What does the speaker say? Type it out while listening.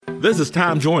This is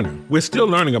Tom Joyner. We're still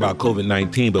learning about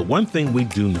COVID-19, but one thing we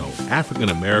do know, African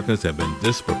Americans have been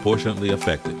disproportionately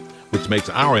affected, which makes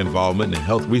our involvement in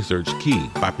health research key.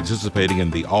 By participating in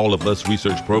the All of Us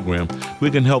research program, we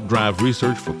can help drive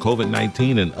research for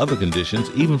COVID-19 and other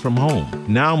conditions, even from home.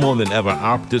 Now more than ever,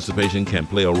 our participation can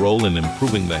play a role in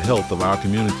improving the health of our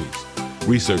communities.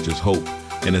 Research is hope,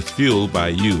 and it's fueled by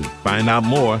you. Find out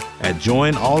more at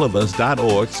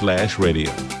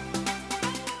joinallofus.org/radio.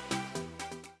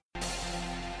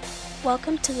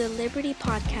 Welcome to the Liberty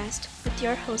Podcast with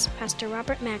your host, Pastor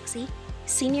Robert Maxey,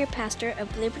 Senior Pastor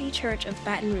of Liberty Church of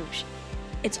Baton Rouge.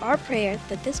 It's our prayer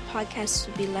that this podcast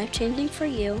will be life-changing for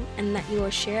you and that you will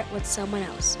share it with someone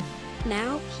else.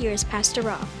 Now, here is Pastor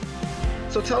Rob.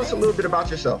 So tell us a little bit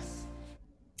about yourself.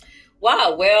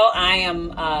 Wow, well, I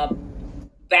am a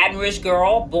Baton Rouge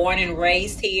girl, born and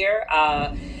raised here.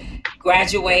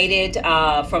 Graduated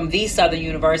from the Southern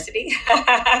University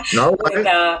with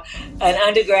an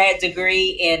undergrad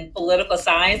degree in political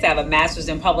science. I have a master's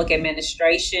in public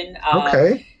administration.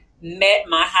 Met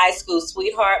my high school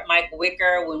sweetheart, Mike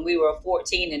Wicker, when we were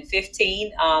 14 and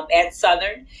 15 at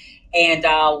Southern. And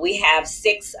we have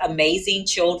 6 amazing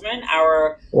children.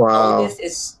 Our oldest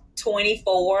is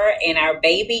 24 and our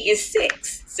baby is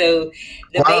 6. So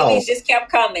the babies just kept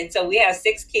coming. So we have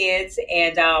 6 kids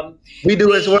and we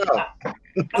do as well.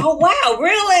 Oh, wow.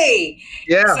 Really?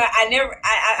 Yeah. So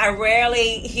I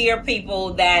rarely hear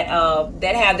people that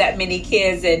have that many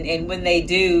kids. And when they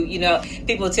do,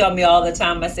 people tell me all the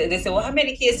time, they say, well, how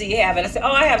many kids do you have? And I say,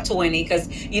 I have 20. Because,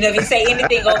 if you say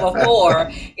anything over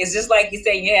 4, it's just like you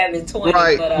say you're having 20.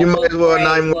 Right. But, you might as well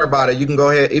not even worry about it. You can go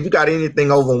ahead. If you got anything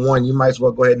over 1, you might as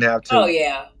well go ahead and have 2. Oh,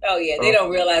 yeah. They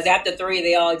don't realize after 3,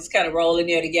 they all just kind of roll in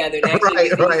there together. It actually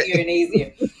gets easier and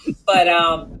easier. But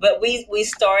we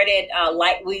started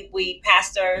we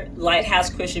pastor Lighthouse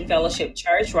Christian Fellowship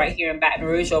Church right here in Baton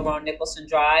Rouge over on Nicholson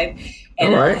Drive,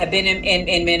 and have been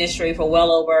in ministry for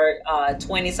well over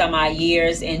 20 some odd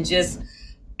years, and just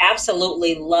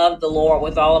absolutely love the Lord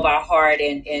with all of our heart.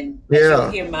 And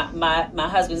you'll hear my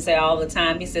husband say all the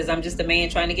time. He says, "I'm just a man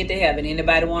trying to get to heaven.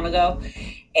 Anybody want to go?"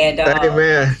 And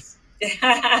amen.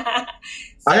 I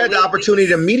had the opportunity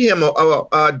to meet him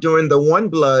during the One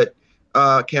Blood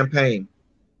campaign.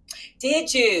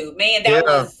 Did you? Man,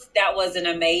 that was an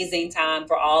amazing time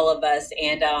for all of us.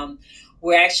 And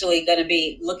we're actually going to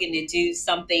be looking to do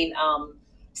something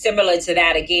similar to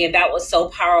that again. That was so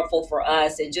powerful for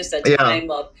us, and just a time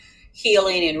of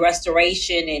healing and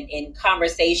restoration and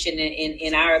conversation and,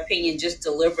 in our opinion, just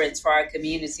deliverance for our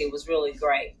community. It was really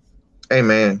great.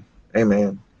 Amen.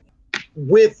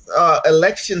 With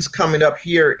elections coming up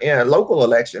here, local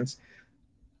elections,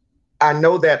 I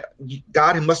know that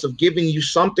God must have given you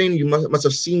something. You must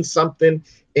have seen something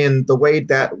in the way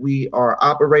that we are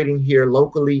operating here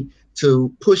locally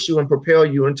to push you and propel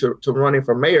you into running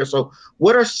for mayor. So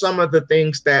what are some of the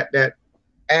things that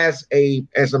as a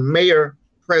mayor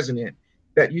president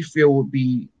that you feel would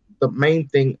be the main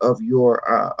thing of your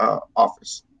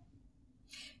office?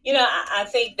 I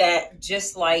think that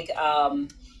just like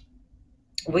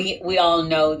we all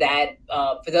know that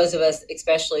for those of us,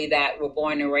 especially that were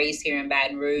born and raised here in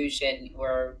Baton Rouge and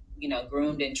were,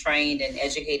 groomed and trained and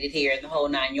educated here in the whole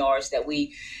 9 yards, that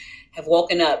we have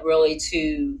woken up really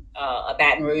to a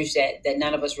Baton Rouge that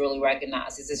none of us really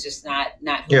recognize. This is just not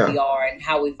who we are and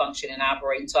how we function and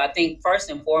operate. And so I think first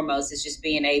and foremost is just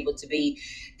being able to be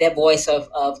that voice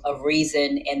of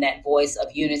reason and that voice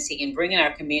of unity and bringing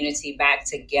our community back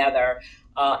together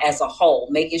as a whole,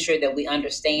 making sure that we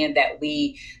understand that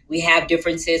we have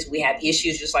differences, we have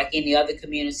issues just like any other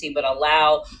community, but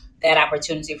allow that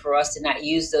opportunity for us to not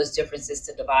use those differences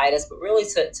to divide us, but really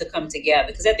to come together.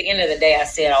 Because at the end of the day, I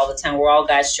say it all the time, we're all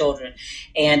God's children.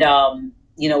 And,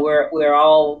 we're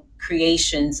all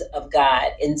creations of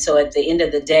God. And so at the end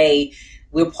of the day,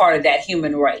 we're part of that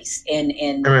human race.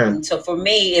 And so for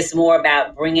me, it's more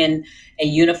about bringing and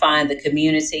unifying the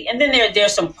community. And then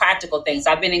there's some practical things.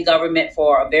 I've been in government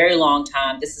for a very long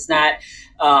time. This is not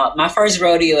my first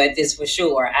rodeo at this for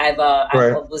sure. I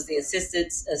was the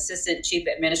assistant chief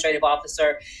administrative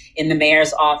officer in the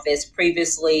mayor's office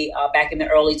previously back in the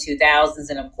early 2000s.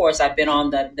 And of course, I've been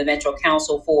on the Metro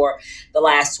Council for the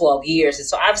last 12 years. And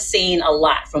so I've seen a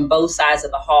lot from both sides of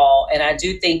the hall. And I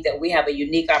do think that we have a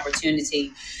unique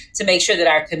opportunity to make sure that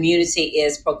our community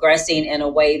is progressing in a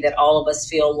way that all of us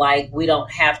feel like we don't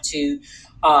have to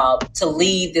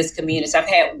leave this community. So I've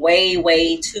had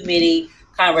way too many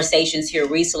conversations here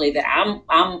recently that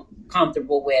I'm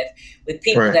comfortable with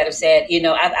people Right. that have said,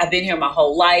 I've been here my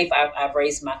whole life. I've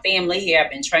raised my family here.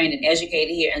 I've been trained and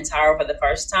educated here in Tyra for the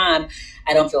first time.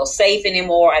 I don't feel safe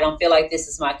anymore. I don't feel like this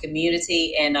is my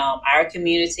community and our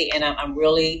community. And I'm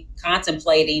really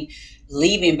contemplating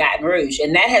leaving Baton Rouge.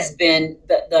 And that has been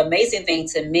the amazing thing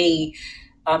to me,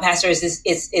 Pastor, is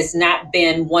it's not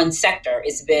been one sector.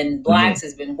 It's been blacks,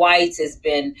 it's been whites, it's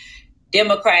been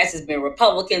Democrats, it's been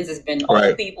Republicans, it's been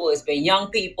old people, it's been young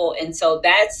people. And so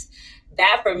that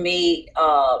for me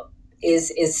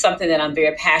is something that I'm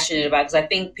very passionate about, because I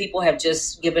think people have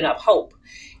just given up hope.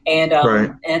 And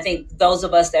and I think those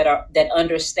of us that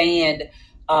understand,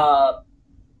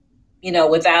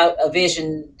 without a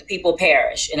vision, the people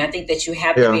perish. And I think that you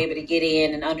have to be able to get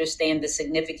in and understand the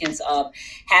significance of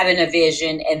having a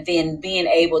vision and then being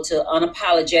able to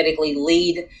unapologetically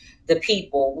lead the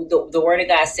people. The word of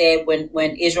God said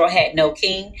when Israel had no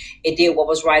king, it did what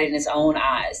was right in its own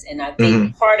eyes. And I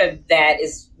think part of that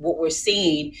is what we're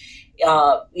seeing.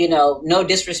 No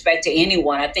disrespect to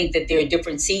anyone. I think that there are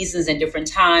different seasons and different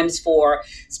times for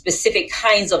specific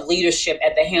kinds of leadership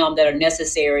at the helm that are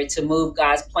necessary to move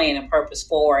God's plan and purpose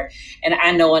forward. And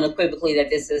I know unequivocally that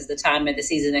this is the time and the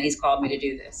season that He's called me to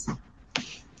do this.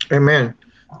 Amen.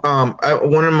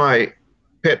 One of my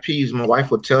pet peeves, my wife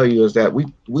would tell you, is that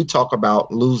we talk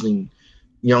about losing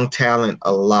young talent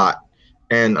a lot.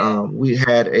 And we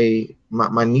had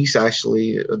my niece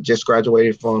actually just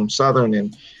graduated from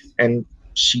Southern, and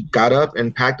she got up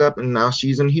and packed up, and now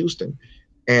she's in Houston.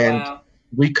 And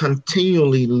we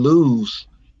continually lose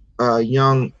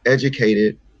young,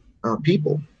 educated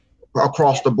people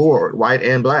across the board, white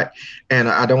and black. And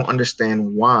I don't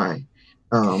understand why.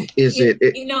 Go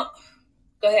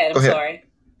ahead. I'm sorry.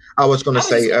 I was going to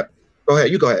say, go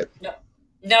ahead. You go ahead.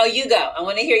 No, you go. I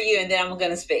want to hear you, and then I'm going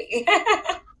to speak.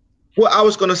 Well, I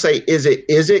was going to say, is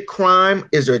it crime?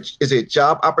 Is it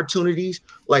job opportunities?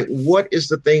 Like, what is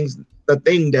the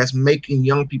thing that's making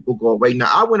young people go away? Now,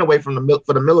 I went away for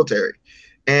the military,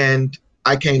 and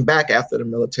I came back after the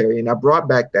military, and I brought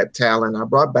back that talent. I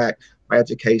brought back my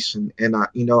education, and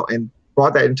and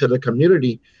brought that into the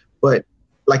community. But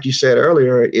like you said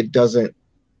earlier, it doesn't.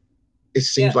 It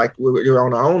seems like you're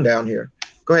on our own down here.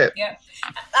 Go ahead. Yeah.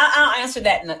 I'll answer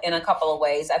that in a couple of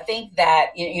ways. I think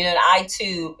that, I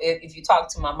too, if you talk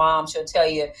to my mom, she'll tell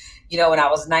you, when I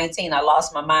was 19, I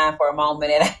lost my mind for a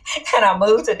moment and I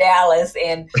moved to Dallas,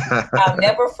 and I'll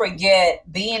never forget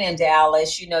being in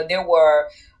Dallas. There were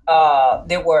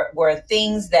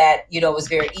things that, it was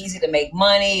very easy to make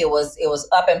money. It was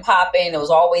up and popping. There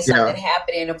was always something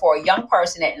happening. And for a young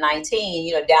person at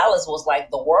 19, Dallas was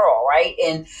like the world, right?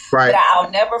 But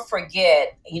I'll never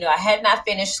forget, I had not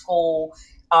finished school,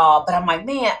 but I'm like,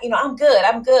 man, I'm good.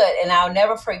 And I'll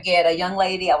never forget a young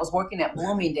lady, I was working at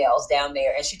Bloomingdale's down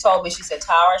there. And she told me, she said,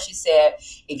 Tara, she said,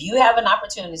 if you have an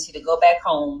opportunity to go back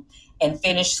home and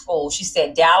finish school, she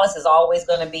said, Dallas is always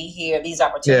going to be here. These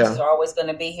opportunities are always going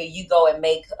to be here. You go and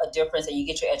make a difference and you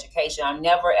get your education. I'll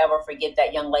never, ever forget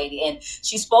that young lady. And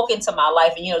she spoke into my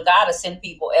life. And, God has sent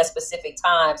people at specific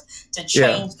times to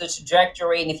change the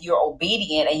trajectory. And if you're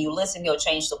obedient and you listen, He'll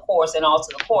change the course and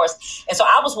alter the course. And so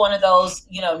I was one of those,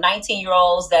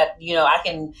 19-year-olds that, I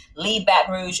can leave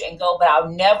Baton Rouge and go, but I'll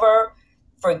never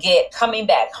forget coming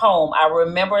back home. I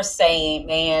remember saying,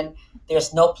 man,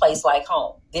 there's no place like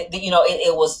home.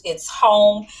 It's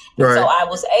home. Right. So I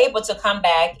was able to come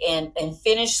back and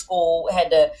finish school. I had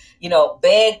to,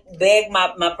 beg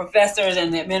my professors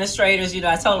and the administrators.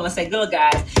 I told them, I said, good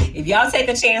guys, if y'all take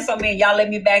a chance on me and y'all let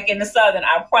me back in the Southern,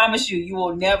 I promise you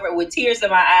will never, with tears in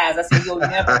my eyes, I said, you'll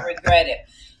never regret it.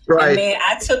 Right. And man,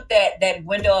 I took that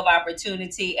window of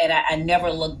opportunity and I never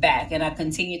looked back. And I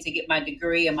continued to get my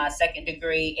degree and my second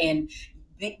degree, and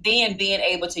being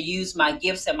able to use my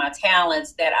gifts and my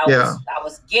talents that I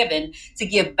was given to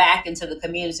give back into the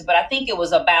community. But I think it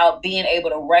was about being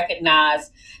able to recognize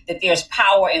that there's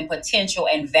power and potential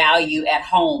and value at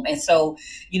home. And so,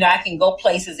 I can go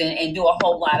places and do a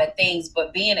whole lot of things,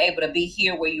 but being able to be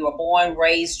here where you were born,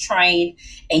 raised, trained,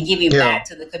 and giving back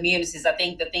to the communities, I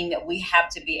think the thing that we have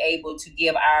to be able to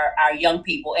give our young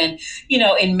people. And,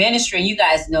 in ministry, and you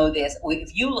guys know this,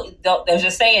 there's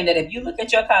a saying that if you look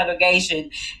at your congregation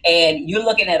and you're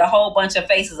looking at a whole bunch of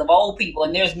faces of old people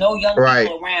and there's no young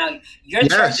people around, your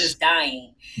church is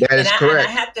dying. That is correct.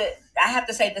 And I have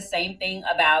to say the same thing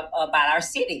about our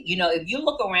city. If you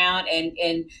look around and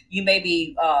you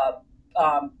maybe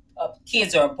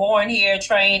kids are born here,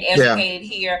 trained, educated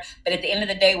here, but at the end of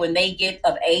the day, when they get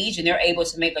of age and they're able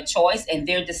to make a choice and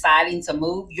they're deciding to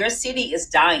move, your city is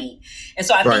dying. And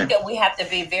so I think that we have to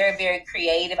be very, very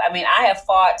creative. I mean, I have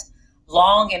fought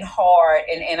long and hard.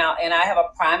 And I have a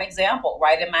prime example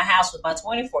right in my house with my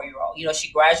 24-year-old. You know,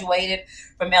 she graduated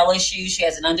from LSU. She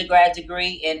has an undergrad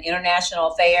degree in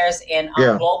international affairs and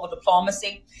global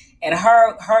diplomacy. And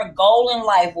her goal in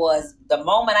life was, the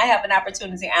moment I have an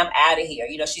opportunity, I'm out of here.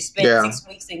 You know, she spent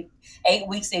 8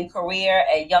 weeks in Korea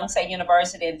at Yonsei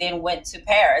University and then went to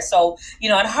Paris. So, you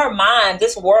know, in her mind,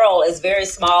 this world is very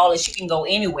small and she can go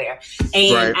anywhere.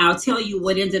 And I'll tell you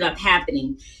what ended up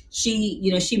happening.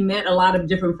 She met a lot of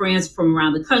different friends from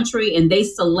around the country, and they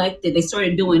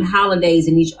started doing holidays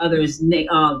in each other's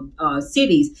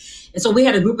cities. And so we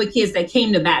had a group of kids that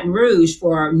came to Baton Rouge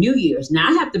for New Year's. Now,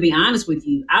 I have to be honest with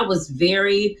you, I was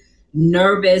very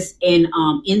nervous and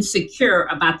insecure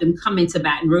about them coming to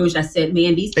Baton Rouge. I said,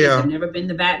 man, these kids have never been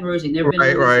to Baton Rouge. They've never been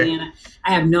to Louisiana.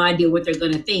 I have no idea what they're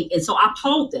going to think. And so I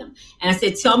polled them and I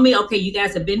said, tell me, okay, you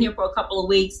guys have been here for a couple of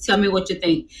weeks. Tell me what you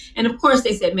think. And of course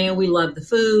they said, man, we love the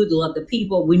food, we love the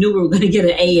people. We knew we were going to get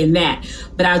an A in that.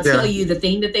 But I'll tell you, the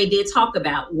thing that they did talk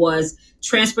about was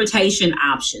transportation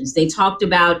options. They talked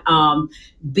about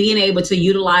being able to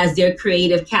utilize their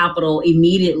creative capital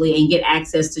immediately and get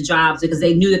access to jobs, because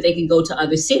they knew that they can go to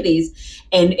other cities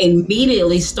and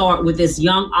immediately start with this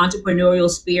young entrepreneurial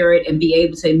spirit and be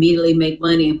able to immediately make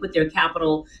money and put their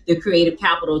creative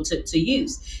capital to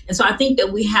use. And so I think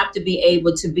that we have to be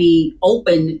able to be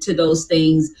open to those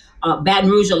things. Baton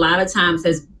Rouge, a lot of times,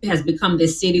 has become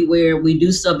this city where we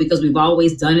do stuff because we've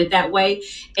always done it that way.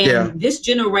 And this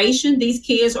generation, these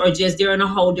kids they're in a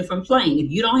whole different plane.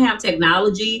 If you don't have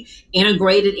technology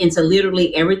integrated into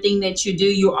literally everything that you do,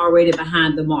 you're already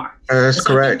behind the mark. That's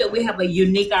correct. I think that we have a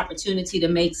unique opportunity to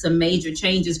make some major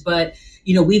changes, but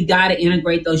you know, we've got to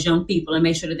integrate those young people and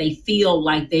make sure that they feel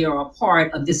like they are a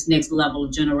part of this next level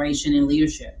of generation and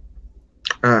leadership.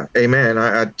 Amen.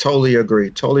 I totally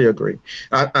agree.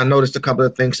 I noticed a couple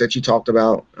of things that you talked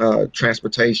about,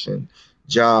 transportation,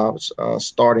 jobs,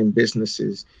 starting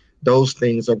businesses. Those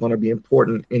things are going to be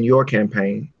important in your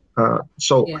campaign.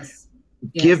 So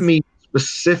give me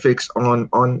specifics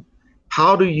on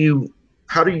how do you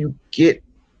get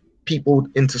people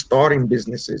into starting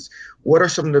businesses? What are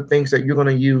some of the things that you're going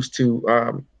to use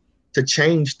to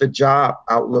change the job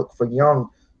outlook for young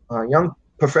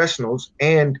professionals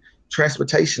and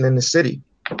transportation in the city?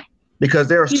 Because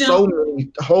there are so many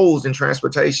holes in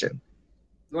transportation.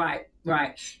 Right.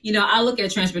 You know, I look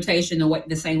at transportation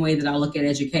the same way that I look at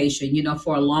education. You know,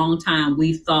 for a long time,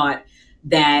 we've thought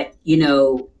that, you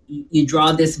know, you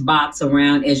draw this box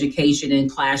around education and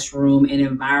classroom and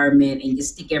environment, and you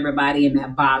stick everybody in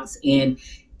that box, and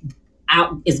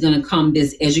out is going to come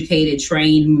this educated,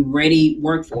 trained, ready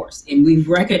workforce. And we've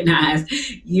recognized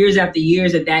years after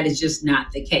years that is just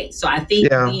not the case. So I think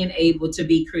being able to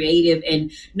be creative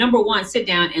and, number one, sit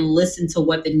down and listen to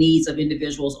what the needs of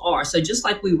individuals are. So just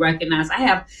like we recognize, I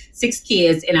have 6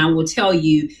 kids, and I will tell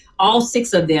you, all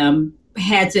 6 of them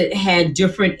had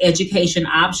different education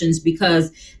options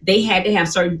because they had to have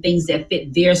certain things that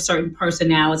fit their certain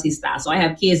personality style. So I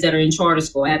have kids that are in charter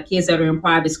school. I have kids that are in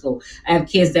private school. I have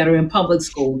kids that are in public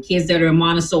school, kids that are in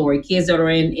Montessori, kids that are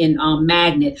in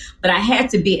magnet. But I had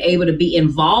to be able to be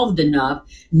involved enough,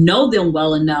 know them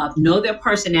well enough, know their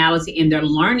personality and their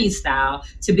learning style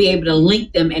to be able to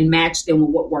link them and match them with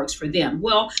what works for them.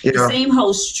 Well, the same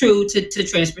holds true to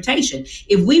transportation.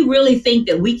 If we really think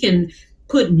that we can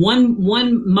put one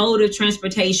mode of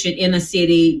transportation in a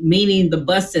city, meaning the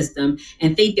bus system,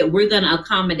 and think that we're going to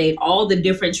accommodate all the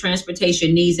different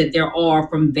transportation needs that there are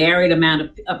from varied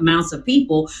amounts of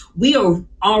people, we are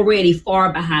already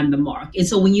far behind the mark. And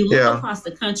so when you look across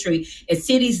the country at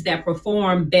cities that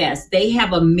perform best, they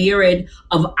have a myriad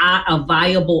of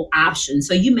viable options.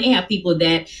 So you may have people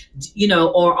that, you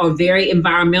know, are very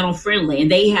environmental friendly, and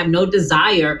they have no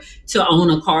desire to own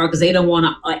a car because they don't want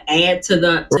to add to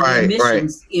the emissions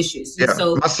issues. Yeah.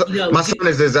 So my son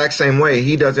is the exact same way.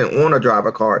 He doesn't want to drive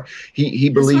a car. He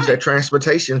believes that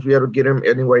transportation is be able to get him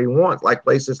anywhere he wants, like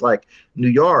places like New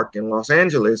York and Los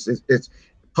Angeles. It's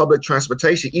public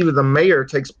transportation. Even the mayor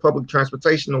takes public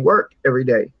transportation to work every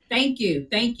day. Thank you.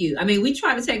 I mean, we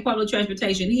try to take public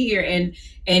transportation here,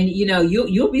 and you know,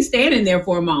 you'll be standing there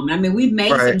for a moment. I mean, we've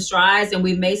made some strides and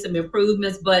we've made some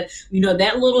improvements, but you know,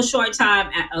 that little short time.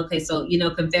 Okay, so you know,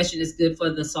 confession is good for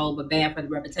the soul, but bad for the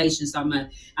reputation. So I'm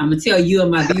gonna tell you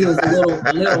and my viewers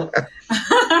a little.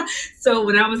 So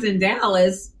when I was in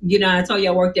Dallas, you know, I told you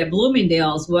I worked at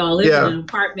Bloomingdale's. Well, I lived in an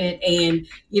apartment, and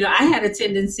you know, I had a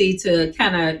tendency to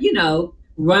kind of, you know,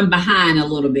 run behind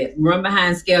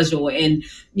schedule. And,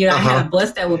 you know, I had a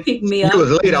bus that would pick me up. You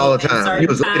was late all the time. I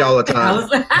was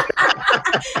like,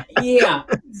 yeah.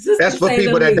 That's for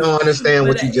people that don't understand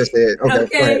what you just said.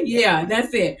 Okay. Yeah,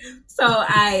 that's it. So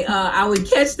I would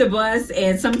catch the bus,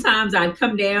 and sometimes I'd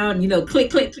come down,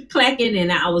 click, click, click, clacking,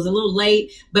 and I was a little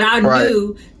late. But I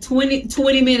knew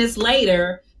 20 minutes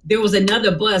later, there was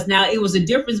another bus. Now, it was a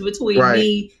difference between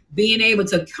me being able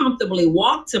to comfortably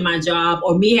walk to my job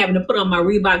or me having to put on my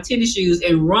Reebok tennis shoes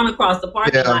and run across the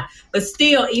parking lot. But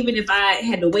still, even if I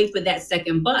had to wait for that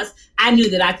second bus, I knew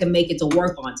that I could make it to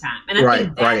work on time. And I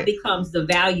think that becomes the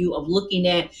value of looking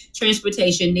at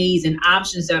transportation needs and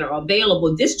options that are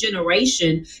available. This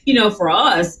generation, for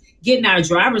us, getting our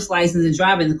driver's license and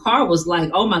driving the car was like,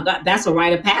 oh my God, that's a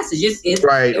rite of passage.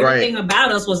 Everything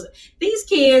about us was these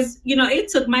kids, it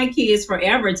took my kids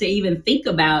forever to even think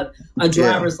about a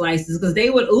driver's license because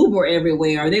they would Uber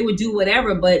everywhere or they would do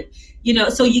whatever. But,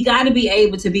 so you got to be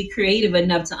able to be creative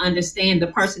enough to understand the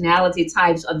personality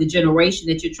types of the generation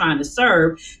that you're trying to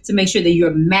serve to make sure that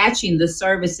you're matching the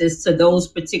services to those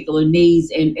particular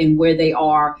needs and where they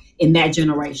are in that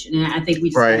generation. And I think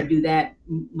we just got to do that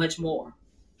much more.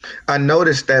 I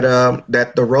noticed that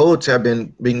that the roads have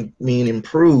been being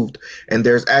improved, and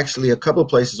there's actually a couple of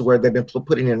places where they've been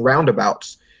putting in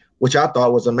roundabouts, which I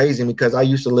thought was amazing because I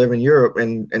used to live in Europe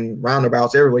and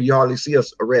roundabouts everywhere. You hardly see a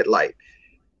red light.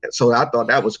 So I thought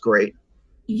that was great.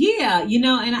 Yeah,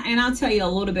 and I'll tell you a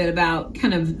little bit about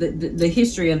kind of the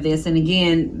history of this. And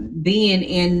again, being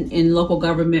in local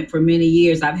government for many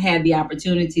years, I've had the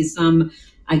opportunity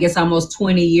almost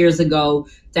 20 years ago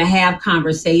to have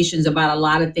conversations about a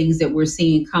lot of things that we're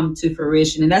seeing come to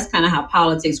fruition. And that's kind of how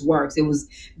politics works. It was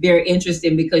very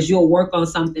interesting because you'll work on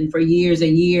something for years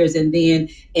and years. And then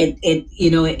and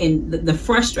the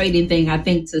frustrating thing, I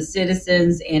think, to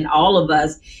citizens and all of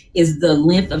us is the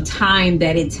length of time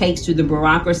that it takes through the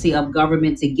bureaucracy of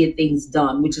government to get things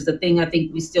done, which is the thing I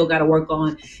think we still got to work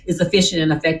on is efficient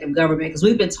and effective government. Because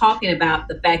we've been talking about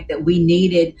the fact that we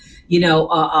needed,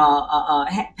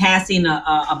 passing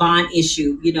a bond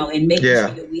issue, and making sure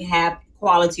that we have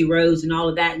quality roads and all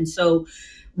of that. And so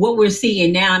what we're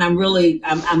seeing now, and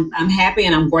I'm happy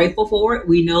and I'm grateful for it.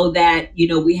 We know that,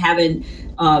 we haven't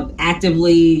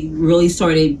actively really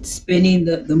started spending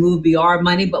the Move BR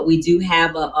money, but we do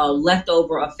have a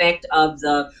leftover effect of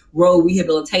the road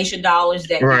rehabilitation dollars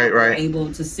that we're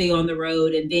able to see on the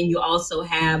road. And then you also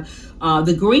have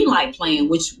the Green Light Plan,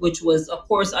 which was, of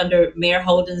course, under Mayor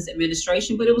Holden's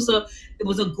administration, but it was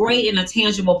a great and a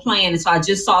tangible plan. And so I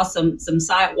just saw some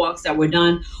sidewalks that were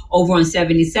done over on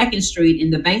 72nd Street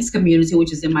in the Banks community,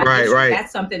 which is in my district.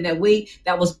 That's something that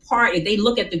was part. If they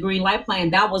look at the Green Light Plan,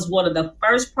 that was one of the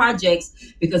first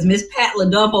projects because Miss Pat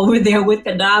LaDuff over there with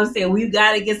the Dom said we've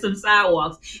got to get some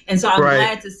sidewalks. And so I'm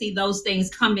glad to see those things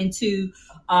come into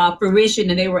fruition,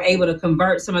 and they were able to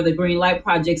convert some of the green light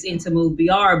projects into Move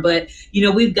BR. But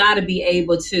we've got to be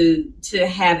able to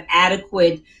have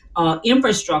adequate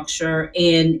infrastructure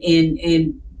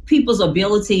and people's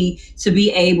ability to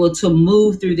be able to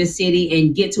move through the city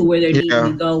and get to where they need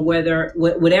to go,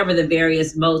 whatever the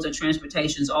various modes of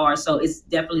transportations are. So it's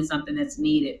definitely something that's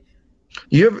needed.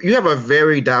 You have a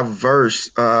very diverse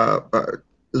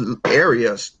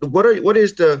areas. What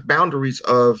is the boundaries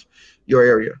of your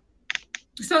area?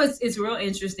 So it's real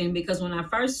interesting because when I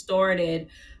first started,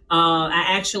 I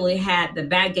actually had the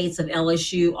back gates of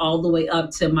LSU all the way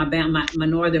up to my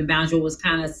northern boundary was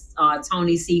kind of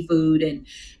Tony Seafood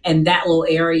and that little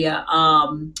area.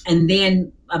 And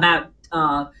then about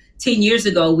 10 years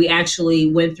ago, we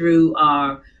actually went through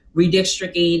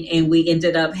redistricting, and we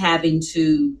ended up having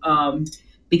to,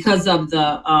 because of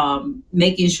the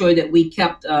making sure that we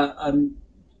kept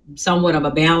somewhat of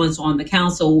a balance on the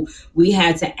council, I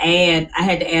had to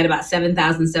add about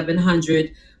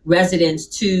 7,700 residents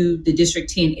to the District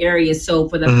 10 area. So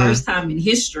for the first time in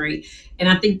history, and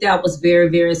I think that was very,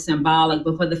 very symbolic,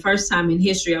 but for the first time in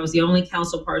history, I was the only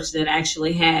council person that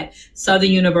actually had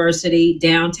Southern University,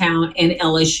 downtown, and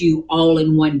LSU all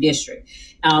in one district.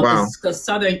 Because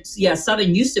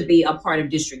Southern used to be a part of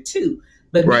District 2.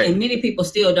 But and many people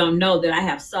still don't know that I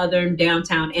have Southern,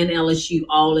 downtown, and LSU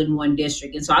all in one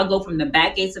district. And so I go from the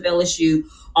back gates of LSU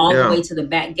all the way to the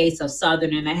back gates of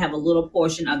Southern, and I have a little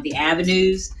portion of the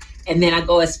avenues. And then I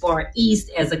go as far east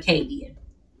as Acadian.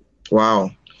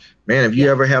 Wow. Man, if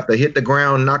you ever have to hit the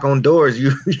ground, knock on doors,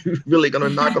 you're really going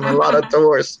to knock on a lot of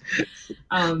doors.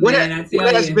 What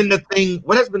has been the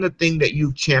thing that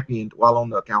you've championed while on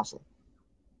the council?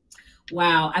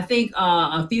 Wow. I think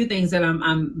a few things that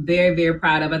I'm very, very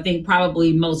proud of. I think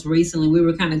probably most recently we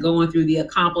were kind of going through the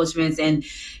accomplishments, and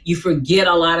you forget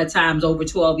a lot of times over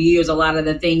 12 years, a lot of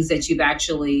the things that you've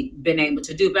actually been able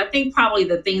to do. But I think probably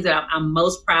the things that I'm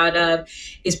most proud of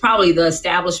is probably the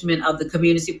establishment of the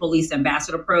Community Police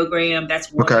Ambassador Program.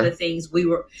 That's one of the things we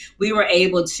were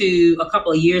able to, a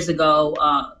couple of years ago,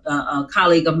 a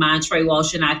colleague of mine, Trey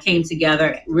Walsh, and I came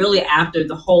together really after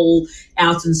the whole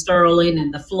Alton Sterling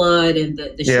and the flood and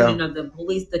the shooting of the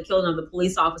police, the killing of the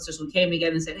police officers. We came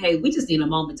together and said, hey, we just need a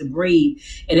moment to breathe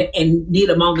and need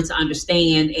a moment to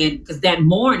understand. And because that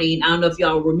morning, I don't know if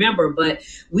y'all remember, but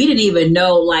we didn't even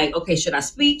know, like, okay, should I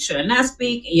speak? Should I not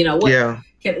speak? You know, what? Yeah.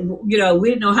 We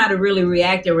didn't know how to really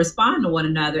react and respond to one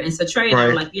another. And so Trey and I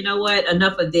were like, you know what,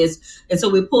 enough of this. And so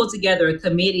we pulled together a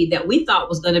committee that we thought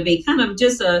was going to be kind of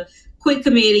just a quick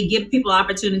committee, give people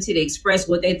opportunity to express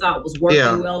what they thought was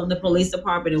working well in the police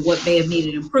department and what may have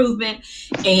needed improvement.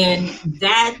 And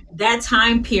that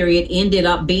time period ended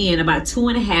up being about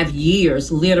 2.5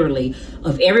 years, literally,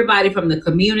 of everybody from the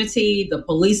community, the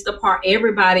police department,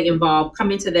 everybody involved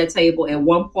coming to that table at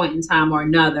one point in time or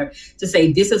another to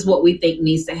say, this is what we think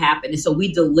needs to happen. And so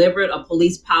we delivered a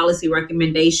police policy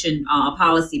recommendation,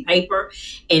 policy paper.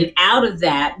 And out of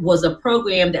that was a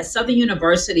program that Southern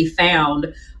University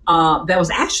found that was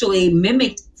actually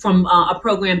mimicked from a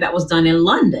program that was done in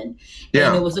London. Yeah.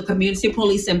 And it was a community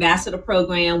police ambassador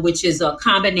program, which is a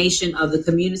combination of the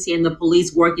community and the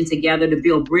police working together to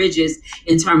build bridges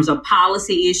in terms of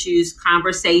policy issues,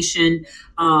 conversation,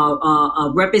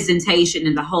 representation,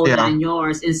 and the whole 9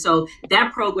 yards. And so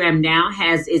that program now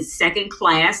has its second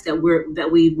class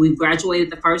we've graduated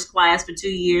the first class for 2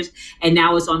 years, and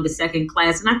now it's on the second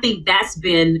class. And I think that's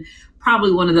been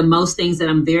probably one of the most things that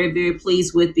I'm very, very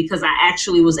pleased with, because I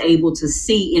actually was able to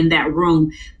see in that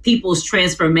room people's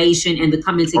transformation and the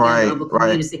coming together of a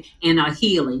community and a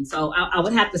healing. So I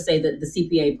would have to say that the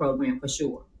CPA program for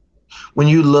sure. When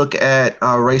you look at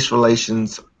race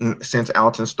relations since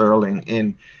Alton Sterling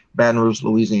in Baton Rouge,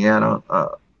 Louisiana,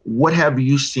 what have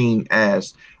you seen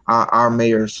as our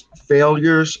mayor's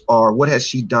failures, or what has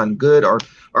she done good, or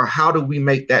how do we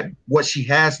make that what she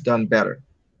has done better?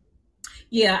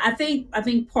 Yeah, I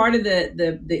think part of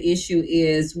the issue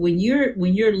is when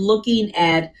you're looking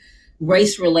at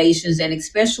race relations, and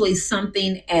especially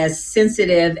something as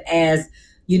sensitive as,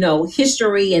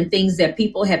 history and things that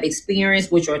people have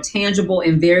experienced, which are tangible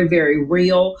and very, very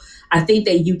real. I think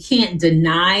that you can't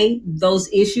deny those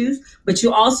issues, but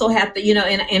you also have to,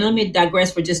 and let me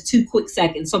digress for just 2 quick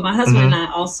seconds. So my husband and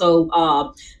I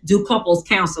also do couples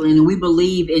counseling, and we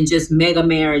believe in just mega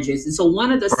marriages. And so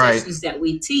one of the sessions that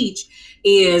we teach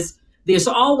is there's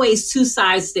always 2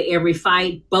 sides to every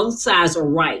fight. Both sides are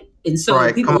right. And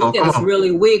so people look at us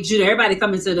really weird. Everybody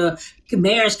coming to the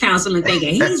marriage counseling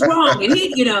thinking he's wrong, and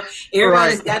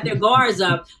everybody's got their guards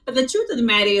up. But the truth of the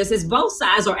matter is both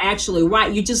sides are actually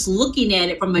right. You're just looking at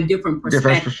it from a different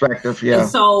perspective. Yeah. And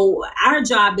so our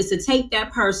job is to take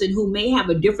that person who may have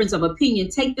a difference of opinion,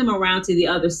 take them around to the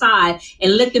other side,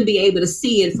 and let them be able to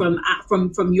see it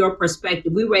from your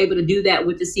perspective. We were able to do that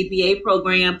with the CPA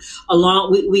program.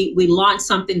 We launched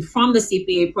something from the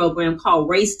CPA program called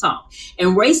Race Talk,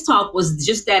 and Race Talk was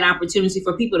just that opportunity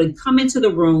for people to come into the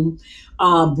room,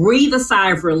 breathe a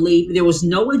sigh of relief. There was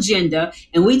no agenda.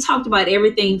 And we talked about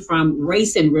everything from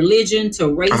race and religion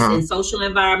to race and social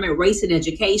environment, race and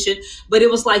education. But it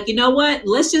was like, you know what?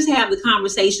 Let's just have the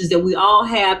conversations that we all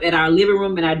have at our living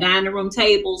room and our dining room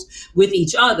tables with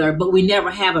each other, but we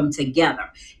never have them together.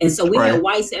 And so we had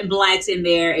whites and blacks in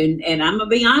there. And I'm going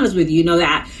to be honest with you,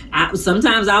 that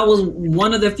sometimes I was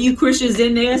one of the few Christians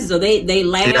in there. So they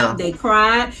laughed, they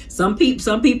cried. Some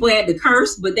people had to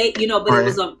curse, but it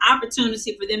was an opportunity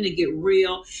for them to get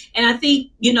real. And I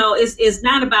think, it's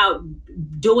not about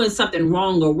doing something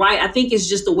wrong or right. I think it's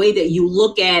just the way that you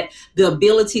look at the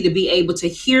ability to be able to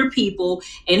hear people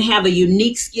and have a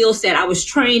unique skill set. I was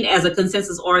trained as a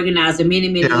consensus organizer many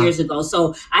years ago.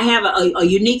 So I have a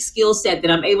unique skill set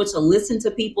that I'm able to listen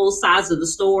to people's sides of the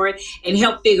story and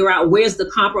help figure out where's the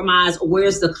compromise or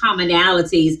where's the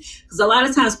commonalities. Because a lot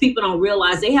of times people don't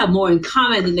realize they have more in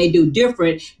common than they do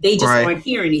different. They just aren't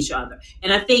hearing each other.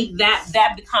 And I think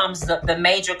that becomes the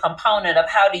major component of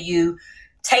how do you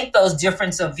take those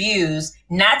difference of views,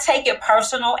 not take it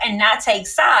personal and not take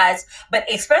sides, but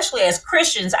especially as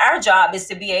Christians, our job is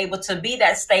to be able to be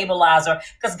that stabilizer,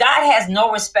 because God has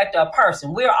no respect of a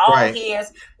person. We're all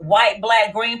his, white,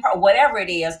 black, green, whatever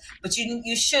it is, but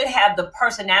you should have the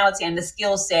personality and the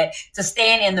skill set to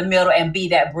stand in the middle and be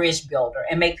that bridge builder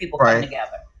and make people come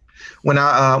together. When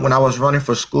I was running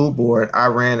for school board, I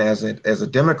ran as a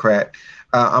Democrat.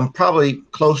 I'm probably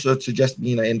closer to just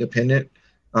being an independent.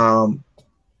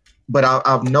 But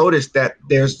I've noticed that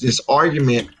there's this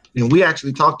argument, and we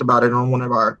actually talked about it on one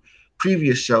of our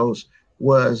previous shows,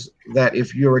 was that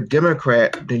if you're a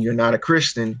Democrat, then you're not a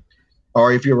Christian,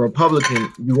 or if you're a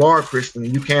Republican, you are a Christian,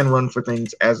 and you can run for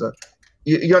things as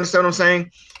you understand what I'm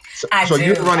saying? So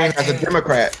you're running as a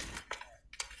Democrat.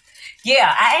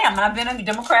 Yeah, I am. I've been a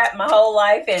Democrat my whole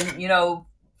life, and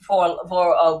for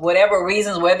whatever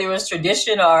reasons, whether it was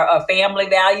tradition or family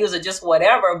values or just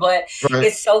whatever. But Right.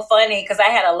 It's so funny because I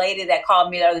had a lady that called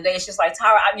me the other day. She's like,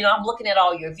 Tyra, I'm looking at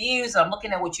all your views. I'm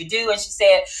looking at what you do. And she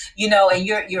said, and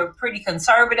you're pretty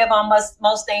conservative on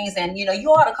most things. And, you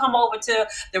ought to come over to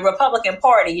the Republican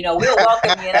Party. We'll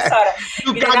welcome you. And I sort of,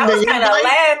 I was kind of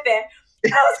laughing.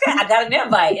 I got an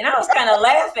invite, and I was kind of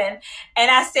laughing.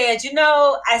 And I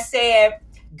said,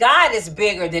 God is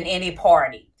bigger than any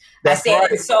party. That's I said,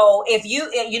 right. So if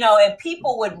if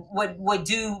people would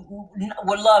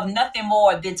love nothing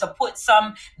more than to put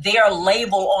their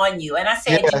label on you. And I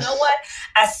said, Yes. You know what?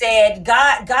 I said,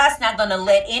 God's not going to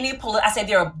let any I said,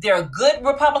 there are good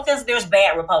Republicans, there's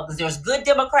bad Republicans, there's good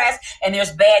Democrats, and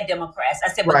there's bad Democrats. I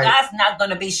said, but Right. God's not going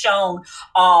to be shown,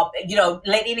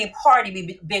 let any party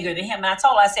be bigger than him. And I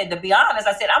told her, I said, to be honest,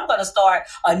 I said, I'm going to start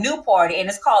a new party, and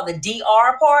it's called the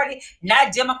DR Party,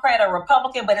 not Democrat or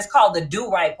Republican, but it's called the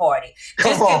Do Right Party.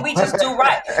 Can we just do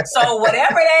right? So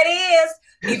whatever that is,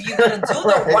 if you're going to do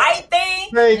the right thing,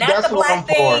 Hey, not that's the what black I'm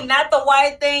thing, for. not the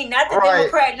white thing, not the Right.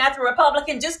 Democrat, not the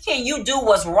Republican, just can you do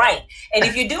what's right? And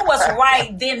if you do what's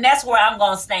right, then that's where I'm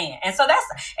going to stand. And so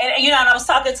and I was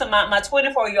talking to my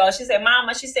 24-year-old. She said,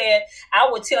 Mama, she said, I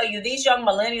would tell you these young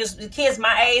millennials, the kids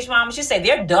my age, Mama, she said,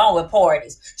 they're done with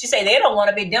parties. She said, they don't want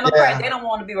to be Democrat. Yeah. They don't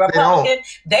want to be Republican.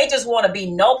 They just want to be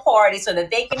no party so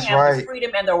that they can That's have right. the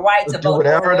freedom and the right to Do vote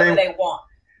whatever whatever they want.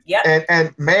 Yep.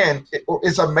 And man,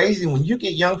 it's amazing when you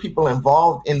get young people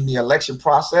involved in the election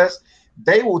process.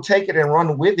 They will take it and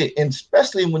run with it, and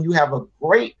especially when you have a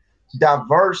great,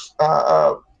 diverse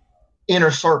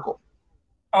inner circle.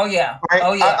 Oh yeah. Right?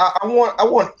 Oh yeah. I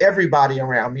want everybody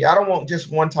around me. I don't want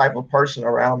just one type of person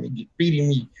around me feeding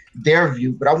me their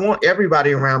view, but I want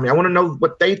everybody around me. I want to know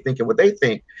what they think and what they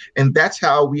think, and that's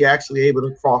how we actually able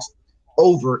to cross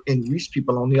over and reach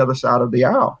people on the other side of the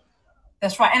aisle.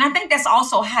 That's right. And I think that's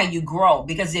also how you grow,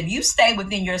 because if you stay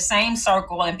within your same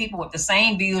circle and people with the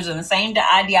same views and the same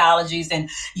ideologies, and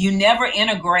you never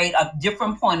integrate a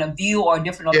different point of view or a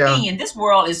different opinion, this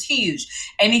world is huge.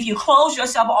 And if you close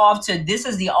yourself off to this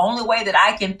is the only way that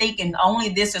I can think and only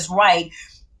this is right,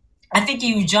 I think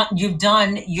you've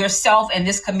done yourself and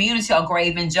this community a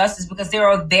grave injustice, because there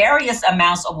are various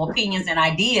amounts of opinions and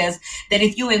ideas that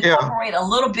if you incorporate a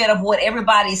little bit of what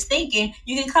everybody's thinking,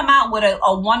 you can come out with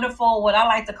a wonderful, what I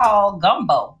like to call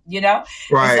gumbo,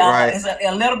 Right. It's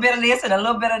a little bit of this and a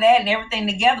little bit of that and everything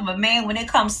together. But man, when it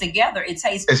comes together, it's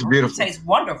beautiful. It tastes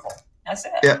wonderful. That's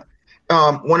it. Yeah.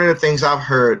 One of the things I've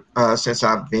heard since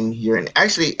I've been here, and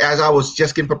actually as I was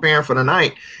just getting prepared for the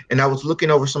night, and I was looking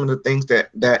over some of the things that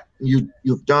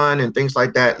you've done and things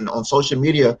like that, and on social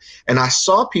media, and I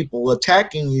saw people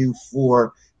attacking you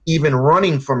for even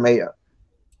running for mayor.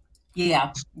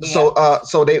 Yeah.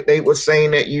 So they were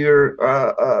saying that you're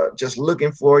just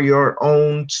looking for your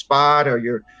own spot,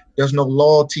 or there's no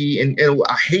loyalty, and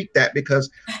I hate that, because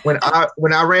when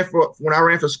I ran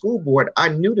for school board, I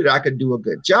knew that I could do a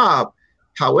good job.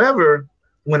 However,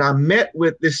 when I met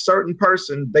with this certain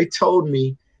person, they told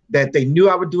me that they knew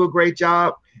I would do a great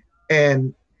job,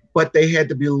 but they had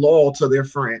to be loyal to their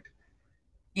friend.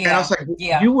 Yeah. And I was like,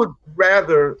 you would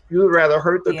rather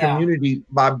hurt the community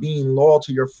by being loyal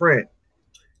to your friend.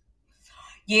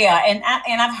 Yeah,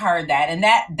 and I've heard that, and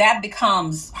that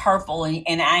becomes hurtful,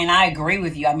 and I agree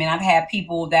with you. I mean, I've had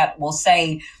people that will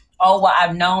say, oh, well,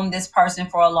 I've known this person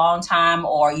for a long time,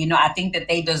 or, I think that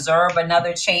they deserve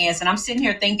another chance. And I'm sitting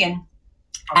here thinking,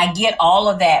 I get all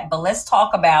of that, but let's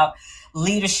talk about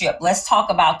leadership. Let's talk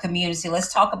about community.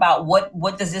 Let's talk about what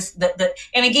does this,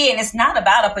 and again, it's not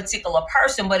about a particular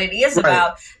person, but it is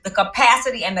about the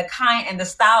capacity and the kind and the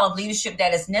style of leadership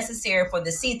that is necessary for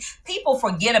the season. People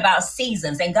forget about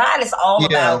seasons, and God is all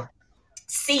about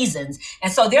seasons. And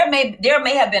so there may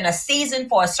have been a season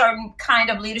for a certain kind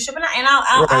of leadership. And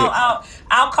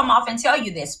I'll come off and tell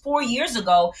you this. 4 years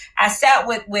ago, I sat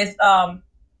with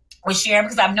Sharon,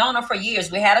 because I've known her for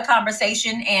years. We had a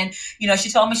conversation, and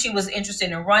she told me she was interested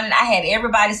in running. I had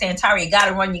everybody saying, Tyra, you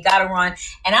gotta run.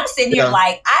 And I'm sitting here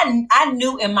like, I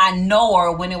knew in my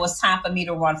knower when it was time for me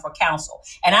to run for council.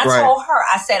 And I told her,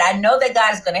 I said, I know that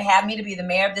God is going to have me to be the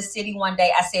mayor of the city one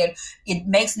day. I said, it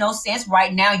makes no sense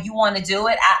right now. You want to do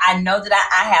it. I know that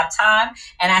I have time.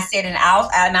 And I said, and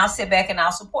I'll sit back and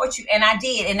I'll support you. And I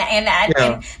did. And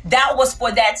that was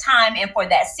for that time and for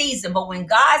that season. But when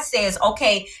God says,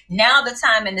 okay, now the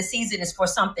time and the season is for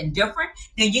something different,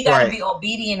 then you got to be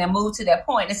obedient and move to that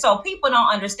point. And so people don't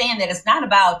understand that it's not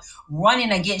about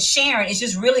running against Sharon. It's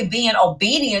just really being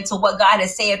obedient to what God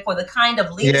has said for the kind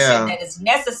of leadership that is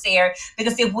necessary.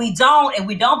 Because if we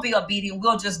don't be obedient,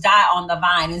 we'll just die on the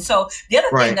vine. And so the other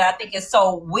thing that I think is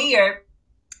so weird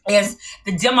is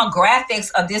the demographics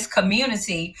of this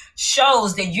community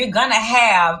shows that you're going to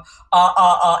have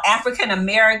a African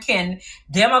American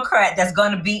Democrat that's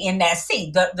going to be in that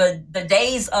seat. The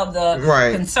days of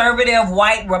the conservative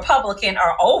white Republican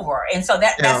are over, and so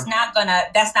that's not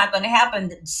gonna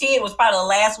happen. Sid was probably the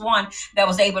last one that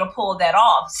was able to pull that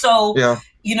off. So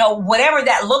whatever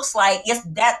that looks like,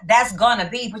 that's gonna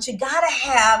be. But you gotta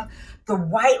have the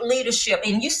right leadership.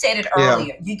 And you said it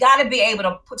earlier. You got to be able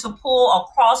to pull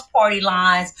across party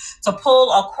lines, to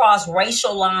pull across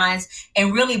racial lines,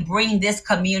 and really bring this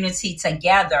community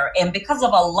together. And because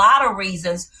of a lot of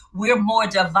reasons, we're more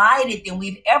divided than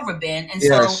we've ever been. And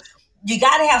so you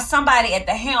got to have somebody at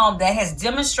the helm that has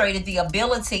demonstrated the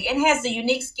ability and has the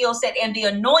unique skill set and the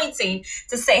anointing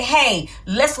to say, hey,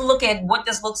 let's look at what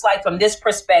this looks like from this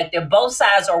perspective. Both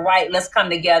sides are right. Let's come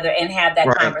together and have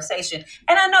that conversation.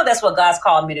 And I know that's what God's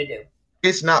called me to do.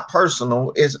 It's not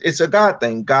personal. It's a God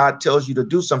thing. God tells you to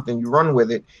do something, you run with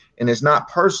it, and it's not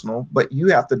personal, but you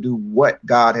have to do what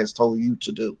God has told you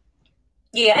to do.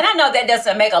 Yeah, and I know that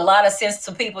doesn't make a lot of sense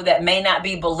to people that may not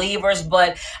be believers,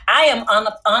 but I am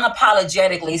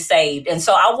unapologetically saved. And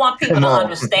so I want people to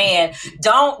understand,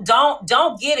 don't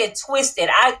get it twisted.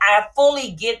 I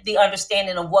fully get the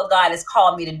understanding of what God has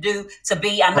called me to do, to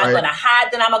be. I'm not going to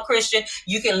hide that I'm a Christian.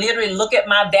 You can literally look at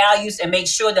my values and make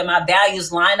sure that my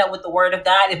values line up with the word of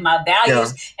God. If my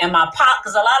values and my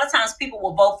because a lot of times people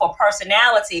will vote for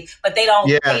personality, but they don't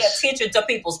pay attention to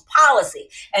people's policy.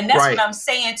 And that's what I'm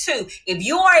saying too. If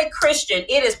you are a Christian,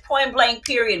 it is point blank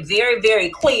period, very,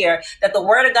 very clear that the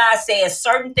word of God says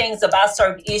certain things about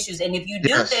certain issues. And if you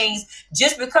do things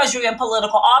just because you're in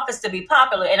political office to be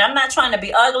popular, and I'm not trying to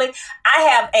be ugly, I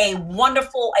have a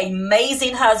wonderful,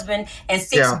 amazing husband and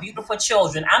 6 beautiful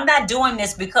children. I'm not doing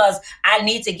this because I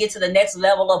need to get to the next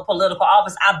level of political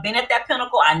office. I've been at that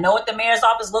pinnacle. I know what the mayor's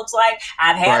office looks like.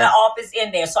 I've had an office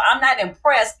in there. So I'm not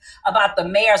impressed about the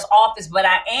mayor's office, but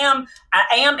I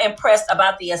am impressed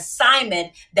about the assignment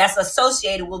that's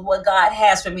associated with what God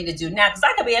has for me to do now. Because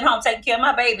I could be at home taking care of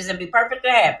my babies and be perfectly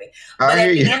happy. But at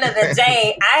the end of the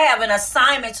day, I have an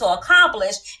assignment to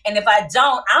accomplish. And if I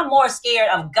don't, I'm more scared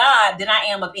of God than I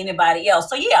am of anybody else.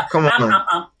 So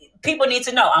I'm people need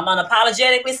to know I'm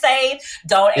unapologetically saved.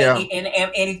 And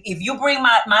if you bring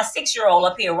my 6-year-old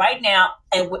up here right now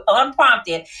and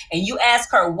unprompted, and you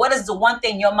ask her, what is the one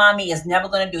thing your mommy is never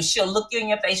going to do? She'll look you in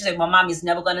your face and say, my mommy is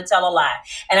never going to tell a lie.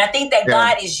 And I think that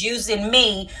God is using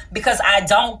me because I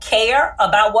don't care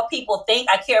about what people think.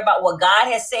 I care about what God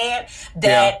has said,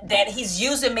 that he's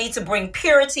using me to bring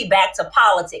purity back to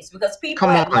politics, because people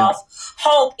have lost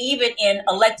hope, even in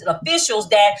elected officials,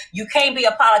 that you can't be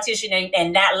a politician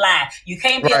and not lie. You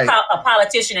can't be a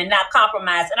politician and not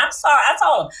compromise. And I'm sorry, I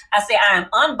told him, I said, I am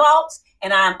unbought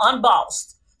and I'm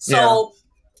unbossed. So,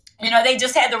 they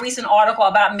just had the recent article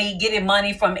about me getting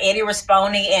money from Eddie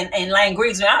Rispone and Lane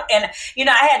Griggs. And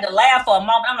I had to laugh for a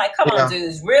moment. I'm like, come on,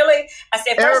 dudes, really? I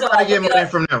said, first everybody of all, get money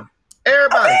from them.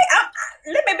 Everybody.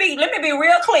 Okay, let me be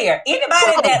real clear.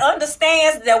 Anybody that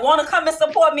understands, that want to come and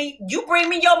support me, you bring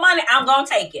me your money, I'm going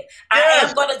to take it. I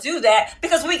am going to do that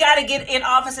because we got to get in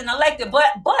office and elected. But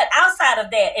outside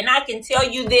of that, and I can tell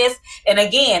you this, and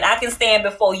again, I can stand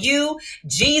before you,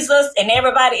 Jesus, and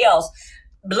everybody else.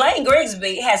 Lane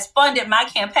Grigsby has funded my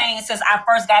campaign since I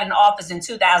first got in office in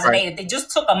 2008. If they just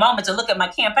took a moment to look at my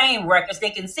campaign records, they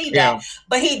can see that.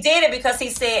 But he did it because he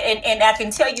said, and I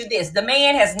can tell you this, the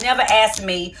man has never asked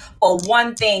me for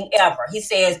one thing ever. He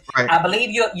says, I believe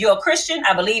you're a Christian.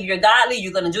 I believe you're godly.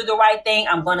 You're going to do the right thing.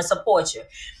 I'm going to support you.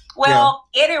 Well,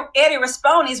 Eddie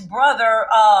Rispone's brother,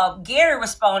 Gary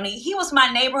Rispone, he was my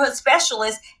neighborhood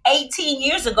specialist 18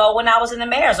 years ago when I was in the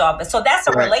mayor's office. So that's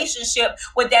a relationship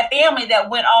with that family that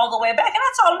went all the way back. And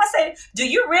I told him, I said, do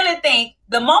you really think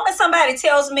the moment somebody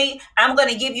tells me I'm going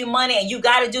to give you money and you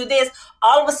got to do this,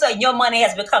 all of a sudden your money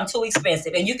has become too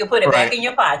expensive and you can put it back in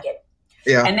your pocket?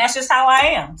 Yeah. And that's just how I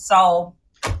am. So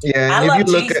yeah, and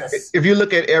if you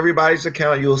look at everybody's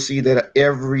account, you'll see that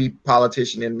every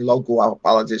politician and local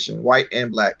politician, white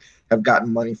and black, have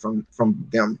gotten money from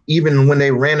them, even when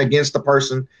they ran against the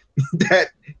person that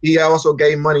he also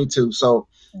gave money to. So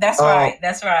that's right.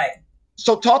 That's right.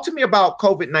 So talk to me about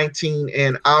COVID-19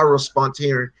 and our response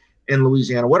here in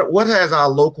Louisiana. What has our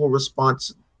local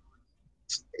response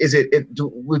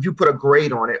If you put a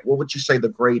grade on it, what would you say the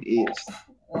grade is?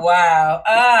 Wow.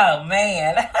 Oh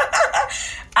man.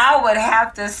 I would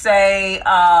have to say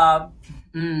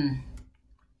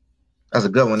That's a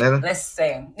good one, isn't it? Let's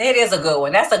see. It is a good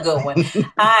one. That's a good one.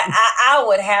 I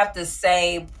would have to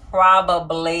say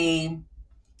probably,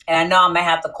 and I know I'm gonna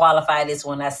have to qualify this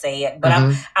when I say it, but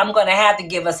I'm gonna have to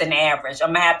give us an average.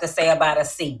 I'm gonna have to say about a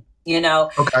C.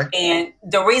 Okay. And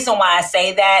the reason why I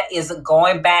say that is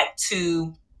going back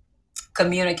to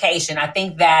communication. I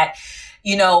think that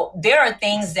there are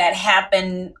things that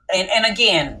happen, and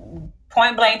again,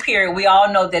 point blank period. We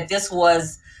all know that this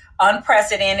was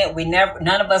unprecedented.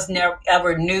 None of us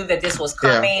ever knew that this was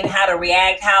coming, how to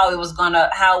react, how it was gonna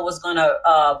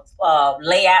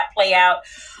play out.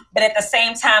 But at the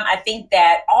same time, I think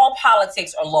that all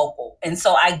politics are local. And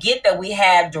so I get that we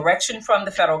had direction from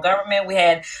the federal government, we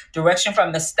had direction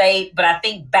from the state, but I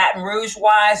think Baton Rouge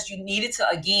wise, you needed to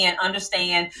again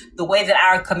understand the way that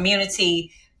our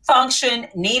community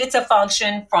needed to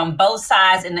function from both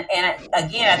sides. And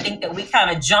again, I think that we kind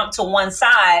of jumped to one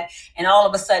side, and all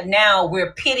of a sudden now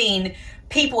we're pitting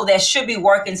people that should be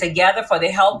working together for the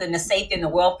health and the safety and the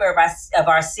welfare of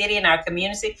our city and our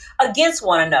community against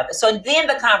one another. So then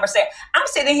the conversation, I'm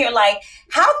sitting here like,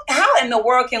 how in the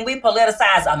world can we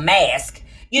politicize a mask?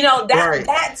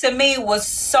 That to me was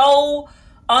so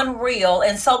unreal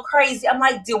and so crazy. I'm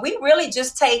like, did we really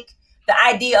just take the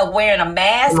idea of wearing a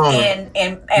mask and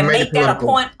make that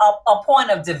a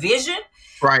point of division?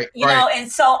 Right.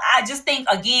 And so I just think,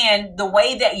 again, the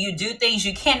way that you do things,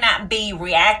 you cannot be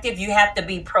reactive. You have to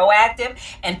be proactive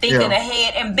and thinking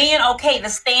ahead and being okay to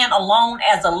stand alone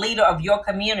as a leader of your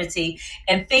community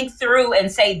and think through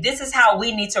and say, this is how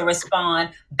we need to respond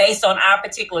based on our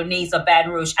particular needs of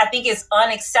Baton Rouge. I think it's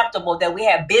unacceptable that we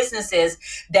have businesses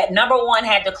that, number one,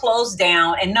 had to close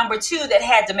down, and number two, that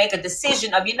had to make a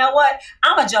decision of,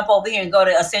 I'm going to jump over here and go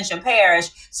to Ascension Parish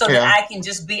so that I can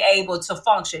just be able to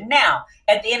function. Now,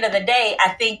 at the end of the day, I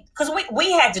think, because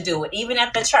we had to do it, even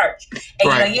at the church.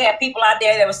 And, you had people out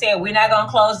there that were saying, we're not going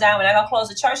to close down, we're not going to close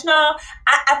the church. No,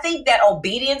 I think that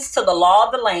obedience to the law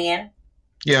of the land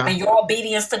and your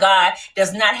obedience to God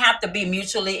does not have to be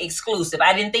mutually exclusive.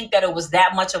 I didn't think that it was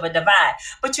that much of a divide.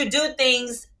 But you do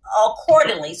things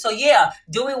accordingly. So,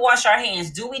 do we wash our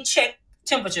hands? Do we check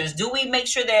temperatures? Do we make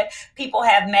sure that people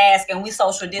have masks and we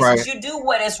social distance? You do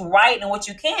what is right and what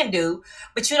you can do,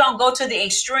 but you don't go to the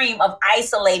extreme of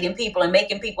isolating people and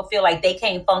making people feel like they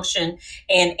can't function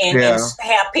and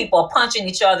have people punching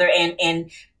each other and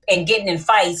getting in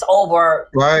fights over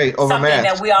something masks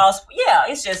that we all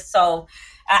it's just so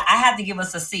I have to give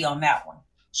us a C on that one.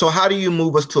 So how do you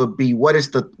move us to a B? What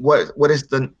is the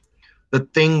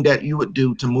thing that you would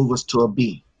do to move us to a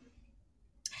B?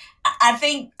 I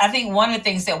think one of the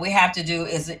things that we have to do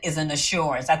is an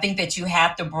assurance. I think that you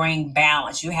have to bring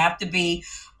balance. You have to be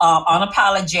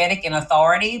unapologetic in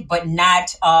authority, but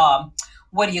not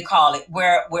what do you call it?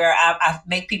 Where I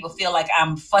make people feel like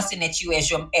I'm fussing at you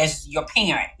as your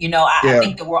parent. I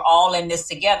think that we're all in this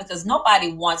together, because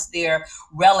nobody wants their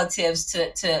relatives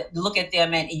to look at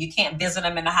them and you can't visit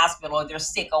them in the hospital or they're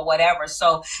sick or whatever.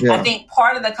 So I think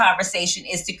part of the conversation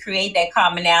is to create that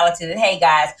commonality that, hey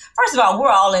guys, first of all, we're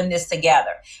all in this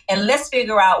together, and let's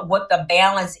figure out what the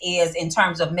balance is in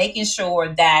terms of making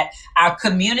sure that our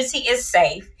community is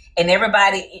safe. And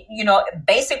everybody,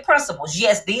 basic principles.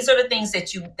 Yes, these are the things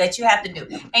that you have to do.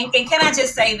 And can I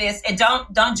just say this? And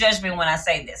don't judge me when I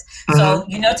say this. So,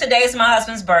 today is my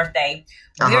husband's birthday.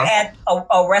 We're at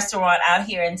a restaurant out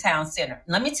here in Town Center.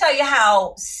 Let me tell you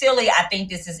how silly I think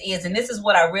this is. And this is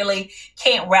what I really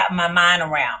can't wrap my mind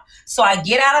around. So I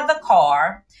get out of the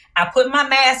car. I put my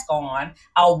mask on.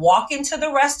 I'll walk into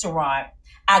the restaurant.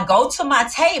 I go to my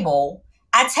table.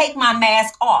 I take my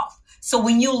mask off. So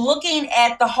when you're looking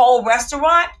at the whole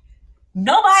restaurant,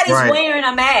 nobody's wearing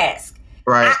a mask.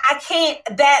 Right. I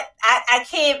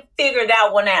can't figure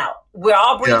that one out. We're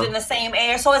all breathing the same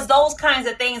air. So it's those kinds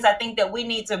of things I think that we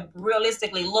need to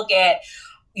realistically look at.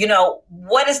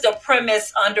 What is the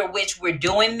premise under which we're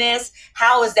doing this?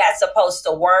 How is that supposed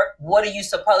to work? What are you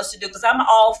supposed to do? Because I'm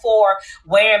all for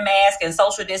wearing masks and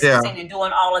social distancing and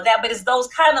doing all of that. But it's those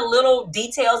kind of little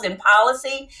details in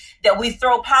policy that we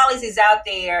throw policies out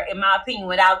there, in my opinion,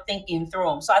 without thinking through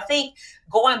them. So I think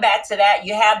going back to that,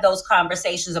 you have those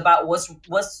conversations about what's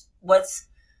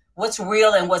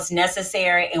real and what's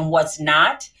necessary and what's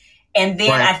not. And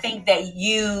then I think that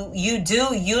you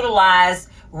do utilize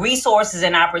resources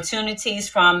and opportunities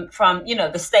from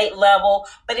the state level,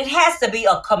 but it has to be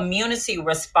a community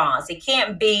response. It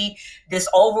can't be this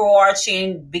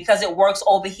overarching, because it works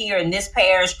over here in this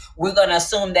parish, we're going to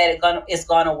assume that it's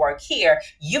going to work here.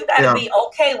 You've got to be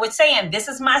okay with saying, this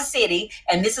is my city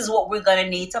and this is what we're going to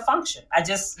need to function.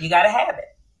 You got to have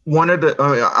it. One of the,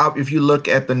 if you look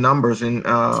at the numbers, and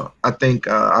I think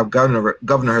our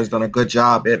governor has done a good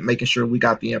job at making sure we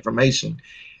got the information.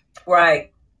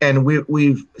 Right. And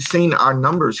we've seen our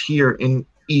numbers here in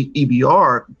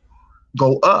EBR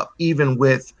go up, even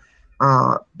with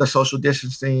the social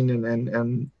distancing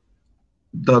and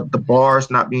the bars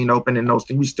not being open and those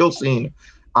things. We're still seeing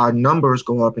our numbers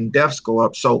go up and deaths go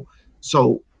up. So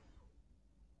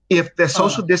if the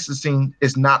social distancing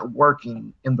is not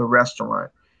working in the restaurant,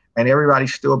 and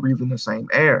everybody's still breathing the same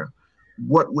air,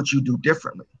 what would you do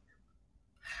differently?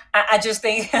 I just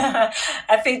think, I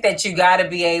think that you got to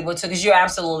be able to, because you're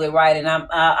absolutely right. And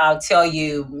I'll tell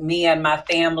you, me and my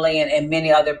family and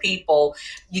many other people,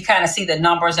 you kind of see the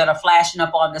numbers that are flashing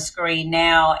up on the screen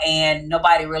now, and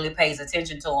nobody really pays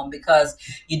attention to them because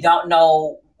you don't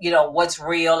know, what's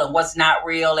real and what's not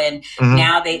real. And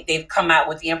now they've come out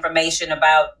with the information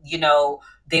about,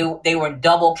 they were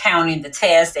double counting the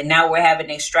test, and now we're having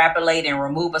to extrapolate and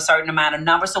remove a certain amount of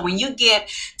numbers. So when you get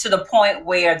to the point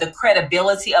where the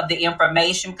credibility of the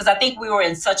information, because I think we were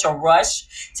in such a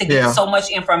rush to get so much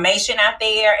information out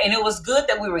there, and it was good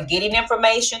that we were getting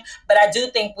information, but I do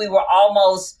think we were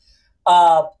almost,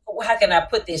 how can I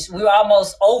put this? We were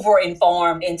almost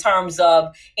over-informed in terms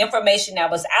of information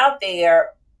that was out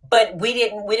there, but we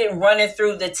didn't run it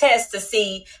through the test to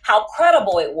see how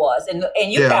credible it was. And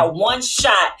you got one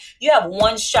shot. You have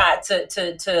one shot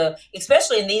to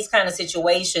especially in these kind of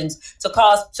situations,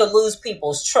 to lose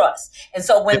people's trust. And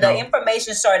so when the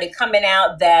information started coming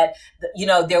out that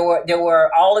there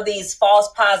were all of these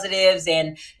false positives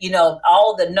and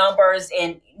all the numbers,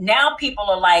 and now people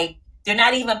are like, they're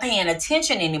not even paying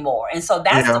attention anymore. And so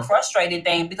that's the frustrating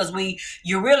thing, because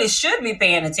you really should be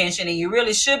paying attention, and you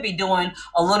really should be doing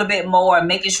a little bit more and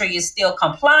making sure you're still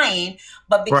complying.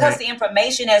 But because the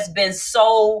information has been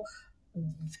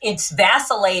it's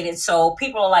vacillated, so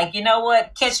people are like, you know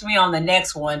what, catch me on the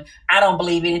next one. I don't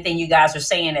believe anything you guys are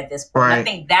saying at this point. I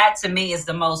think that to me is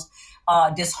the most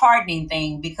disheartening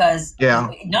thing, because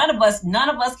none of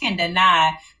us can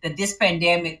deny that this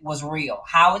pandemic was real.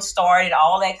 How it started,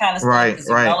 all that kind of stuff is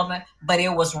irrelevant, but it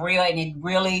was real, and it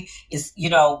really is,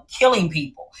 killing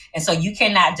people. And so you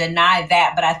cannot deny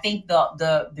that. But I think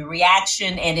the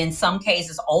reaction, and in some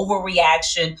cases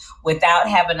overreaction, without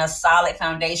having a solid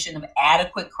foundation of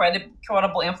adequate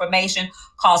credible information,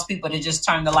 cause people to just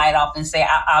turn the light off and say,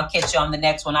 I'll catch you on the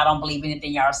next one. I don't believe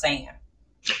anything y'all are saying.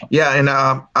 Yeah, and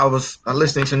I was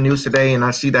listening to the news today, and I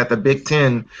see that the Big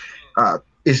Ten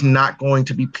is not going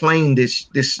to be playing this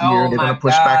year. They're going to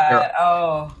push back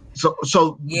there.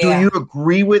 So do you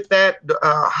agree with that?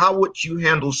 How would you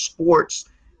handle sports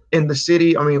in the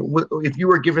city? I mean, if you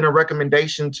were given a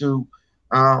recommendation to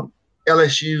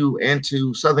LSU and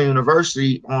to Southern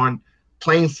University on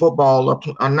playing football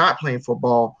or not playing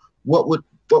football, what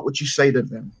would you say to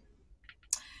them?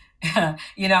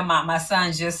 My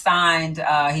son just signed.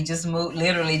 He just moved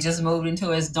into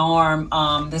his dorm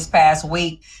this past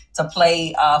week to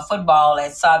play football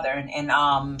at Southern. And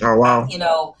oh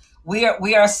wow. We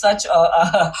are such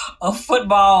a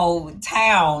football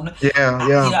town.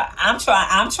 I'm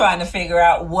trying to figure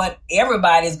out what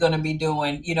everybody's going to be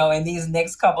doing, in these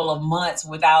next couple of months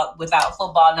without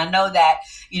football. And I know that,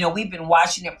 we've been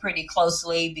watching it pretty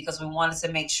closely because we wanted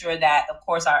to make sure that, of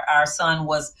course, our son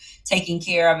was taken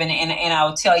care of. And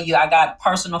I'll tell you, I got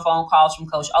personal phone calls from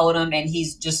Coach Odom, and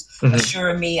he's just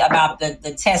assuring me about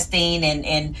the testing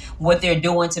and what they're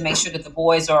doing to make sure that the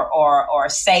boys are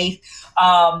safe.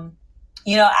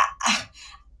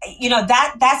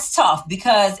 That's tough,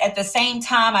 because at the same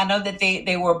time, I know that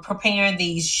they were preparing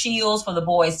these shields for the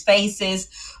boys' faces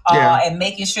and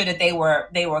making sure that they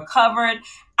were covered.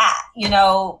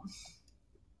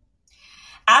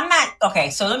 I'm not okay.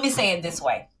 So let me say it this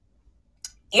way.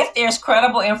 If there's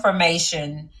credible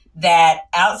information that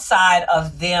outside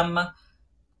of them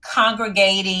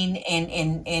congregating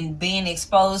and being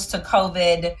exposed to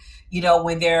COVID,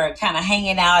 when they're kind of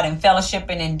hanging out and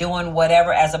fellowshipping and doing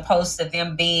whatever, as opposed to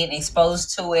them being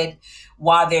exposed to it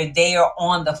while they're there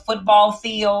on the football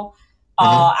field,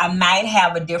 I might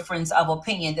have a difference of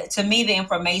opinion. To me, the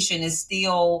information is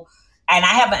still, and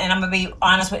I'm going to be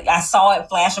honest with you, I saw it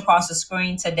flash across the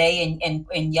screen today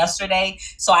and yesterday,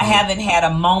 so I haven't had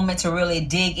a moment to really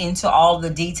dig into all the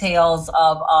details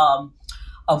of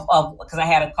because I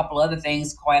had a couple other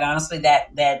things, quite honestly, that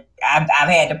I've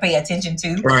had to pay attention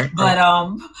to. Right.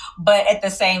 But at the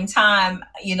same time,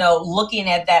 looking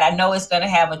at that, I know it's going to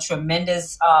have a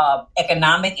tremendous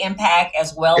economic impact,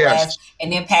 as well as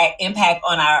an impact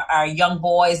on our young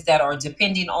boys that are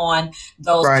depending on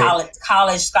those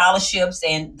college scholarships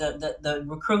and the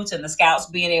recruits and the scouts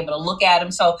being able to look at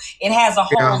them. So it has a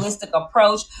holistic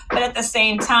approach. But at the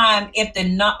same time,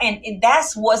 and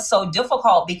that's what's so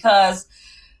difficult, because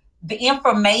the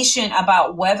information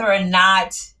about whether or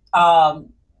not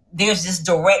there's this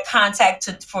direct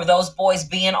contact for those boys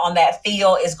being on that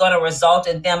field is going to result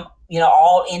in them,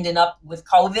 all ending up with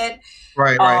COVID.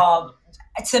 Right.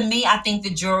 To me, I think the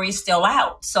jury's still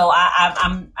out. So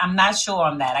I'm not sure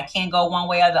on that. I can't go one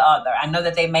way or the other. I know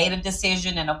that they made a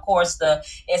decision, and of course the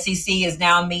SEC is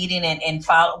now meeting and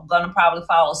going to probably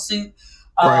follow suit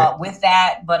with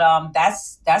that. But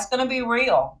that's going to be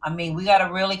real. I mean, we got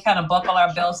to really kind of buckle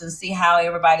our belts and see how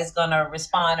everybody's going to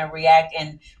respond and react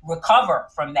and recover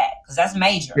from that, because that's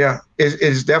major. Yeah,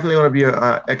 it's definitely going to be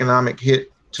an economic hit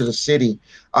to the city.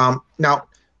 Now,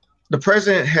 the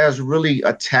president has really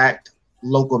attacked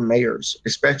local mayors,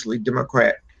 especially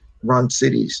Democrat-run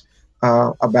cities,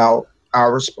 about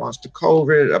our response to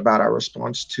COVID, about our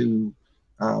response to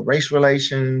race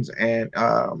relations and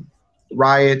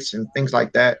riots and things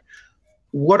like that.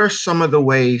 What are some of the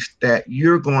ways that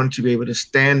you're going to be able to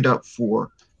stand up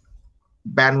for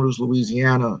Baton Rouge,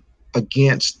 Louisiana,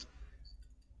 against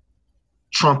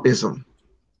Trumpism?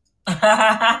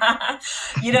 I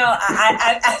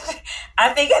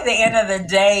think at the end of the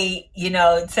day,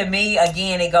 to me,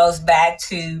 again, it goes back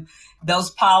to those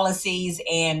policies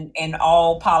and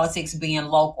all politics being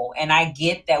local. And I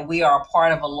get that we are a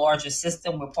part of a larger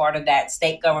system. We're part of that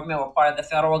state government. We're part of the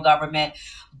federal government.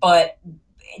 But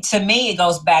to me, it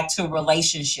goes back to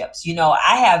relationships.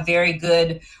 I have very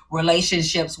good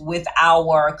relationships with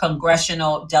our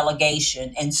congressional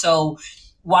delegation. And so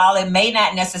while it may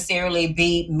not necessarily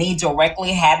be me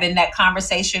directly having that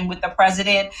conversation with the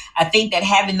president, I think that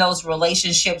having those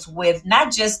relationships with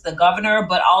not just the governor,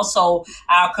 but also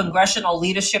our congressional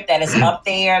leadership that is up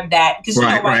there, because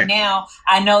right now,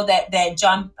 I know that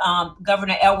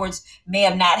Governor Edwards may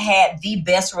have not had the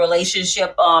best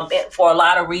relationship for a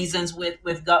lot of reasons with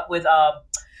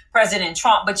President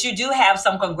Trump, but you do have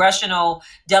some congressional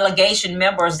delegation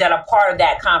members that are part of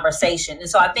that conversation. And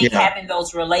so I think having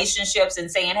those relationships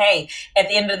and saying, hey, at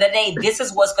the end of the day, this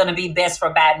is what's going to be best for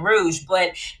Baton Rouge,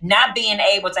 but not being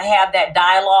able to have that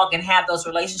dialogue and have those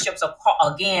relationships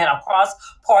across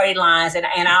party lines. And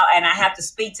I have to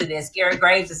speak to this. Garrett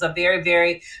Graves is a very,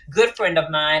 very good friend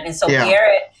of mine. And so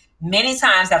Garrett many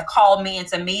times have called me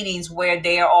into meetings where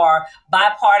there are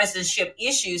bipartisanship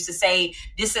issues to say,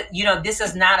 this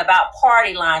is not about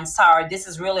party lines, Tara. This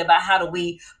is really about how do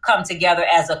we come together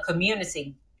as a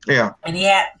community. Yeah.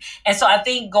 And so I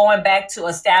think going back to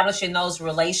establishing those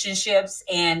relationships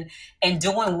and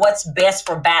doing what's best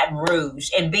for Baton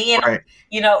Rouge and being,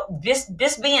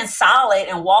 this being solid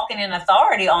and walking in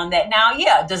authority on that. Now,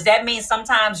 does that mean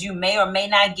sometimes you may or may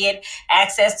not get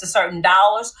access to certain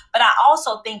dollars? But I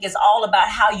also think it's all about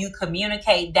how you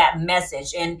communicate that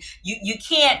message. And you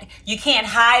can't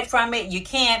hide from it. You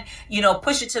can't,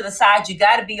 push it to the side. You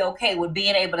got to be okay with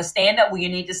being able to stand up where you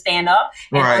need to stand up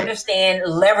and understand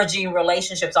leveraging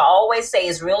relationships. I always say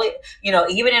it's really,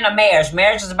 even in a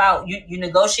marriage is about you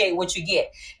negotiate what you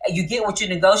get what you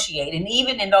negotiate. And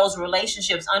even in those relationships,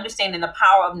 understanding the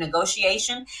power of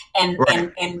negotiation and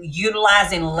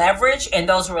utilizing leverage in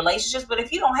those relationships. But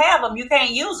if you don't have them, you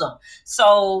can't use them.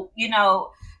 So,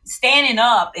 standing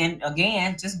up and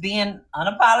again, just being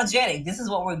unapologetic. This is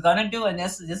what we're going to do. And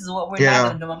this is what we're not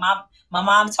going to do. My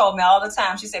mom told me all the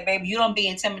time, she said, baby, you don't be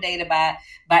intimidated by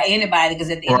anybody, because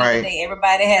at the end of the day,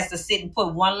 everybody has to sit and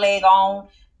put one leg on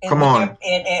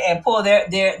and pull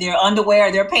their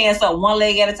underwear, their pants up one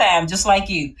leg at a time, just like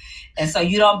you. And so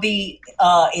you don't be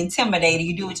intimidated.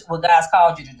 You do what God's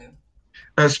called you to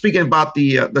do. Speaking about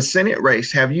the Senate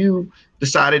race, have you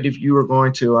decided if you are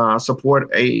going to support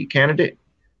a candidate?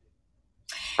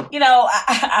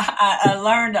 I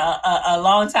learned a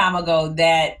long time ago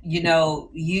that,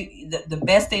 the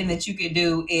best thing that you can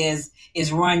do is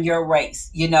run your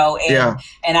race, and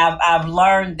I've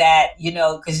learned that,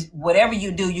 because whatever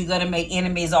you do, you're going to make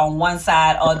enemies on one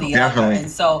side or the other. And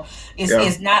so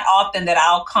it's not often that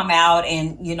I'll come out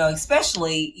and,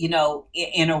 especially,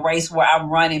 in a race where I'm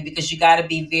running, because you got to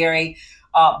be very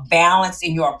balanced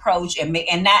in your approach and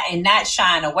not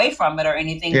shying away from it or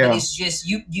anything. But it's just,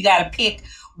 you got to pick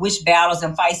which battles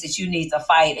and fights that you need to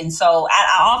fight. And so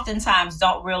I oftentimes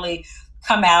don't really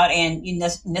come out and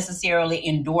necessarily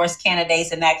endorse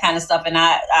candidates and that kind of stuff. And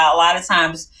I a lot of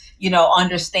times,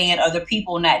 understand other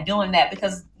people not doing that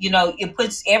because, it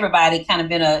puts everybody kind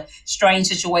of in a strange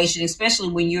situation,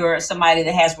 especially when you're somebody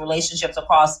that has relationships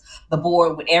across the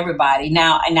board with everybody.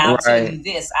 Now, and I'll tell you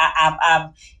this, I've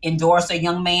endorsed a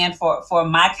young man for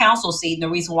my council seat. And the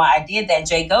reason why I did that,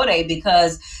 Jay Gaudet,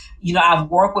 because I've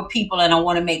worked with people and I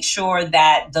want to make sure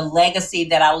that the legacy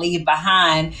that I leave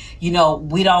behind, we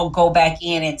don't go back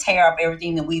in and tear up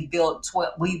everything that we built.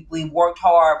 We worked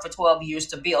hard for 12 years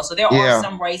to build. So there are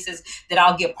some races that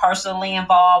I'll get personally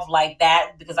involved like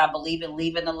that because I believe in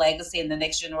leaving the legacy in the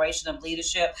next generation of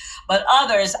leadership. But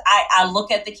others, I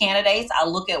look at the candidates. I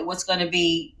look at what's going to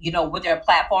be, what their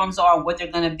platforms are and what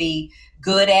they're going to be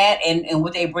good at and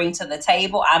what they bring to the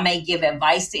table. I may give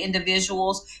advice to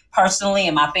individuals personally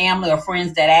and my family or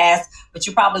friends that ask, but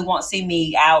you probably won't see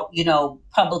me out,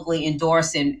 publicly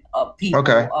endorsing people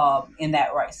in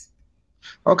that race.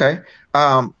 Okay.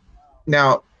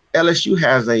 Now, LSU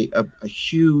has a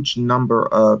huge number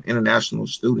of international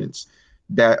students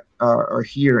that are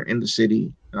here in the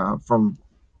city from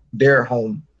their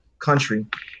home country.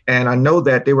 And I know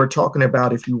that they were talking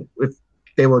about if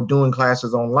they were doing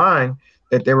classes online,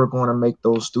 that they were going to make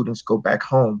those students go back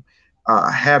home.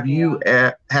 Have you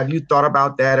thought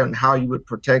about that and how you would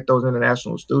protect those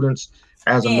international students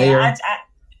as a mayor? I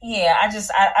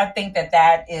think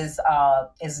that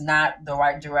is not the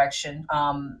right direction.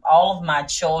 All of my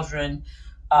children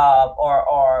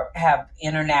or have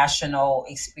international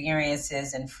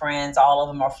experiences and friends. All of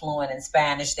them are fluent in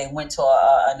Spanish. They went to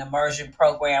an immersion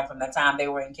program from the time they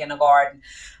were in kindergarten.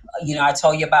 I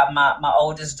told you about my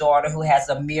oldest daughter who has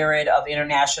a myriad of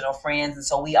international friends. And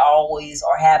so we always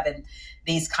are having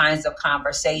these kinds of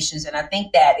conversations. And I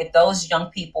think that if those young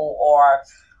people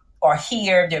are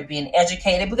here, they're being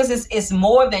educated, because it's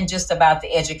more than just about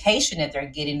the education that they're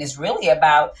getting. It's really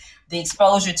about the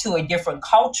exposure to a different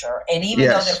culture. And even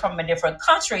though they're from a different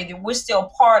country, we're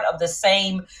still part of the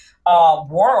same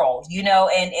world,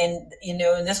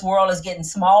 and this world is getting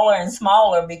smaller and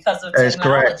smaller because of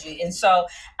technology. And so,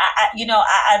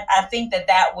 I think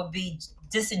that would be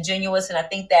disingenuous. And I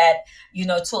think that,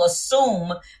 to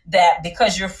assume that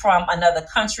because you're from another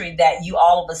country that you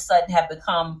all of a sudden have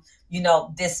become,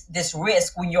 this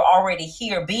risk when you're already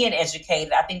here being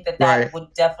educated, I think that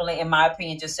would definitely, in my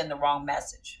opinion, just send the wrong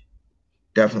message.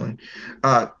 Definitely.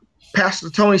 Pastor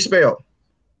Tony Spell.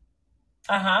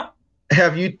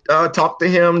 Have you talked to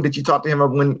him? Did you talk to him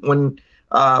when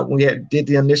we did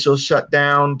the initial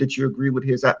shutdown? Did you agree with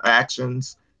his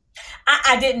actions?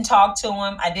 I didn't talk to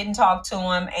him.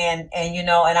 And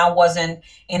I wasn't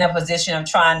in a position of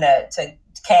trying to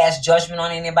cast judgment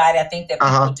on anybody. I think that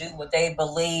people do what they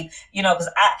believe, because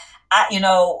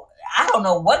I don't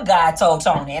know what God told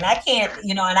Tony, and I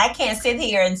can't sit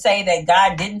here and say that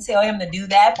God didn't tell him to do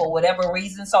that for whatever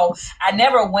reason. So I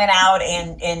never went out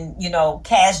and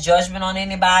cast judgment on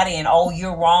anybody and, oh,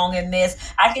 you're wrong in this.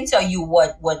 I can tell you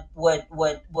what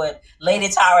Lady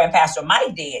Tyra and Pastor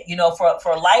Mike did,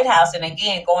 for Lighthouse. And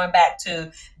again, going back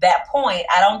to that point,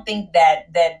 I don't think that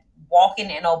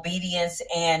walking in obedience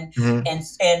and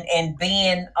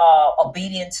being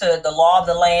obedient to the law of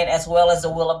the land as well as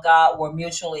the will of God were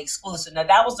mutually exclusive. Now,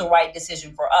 that was the right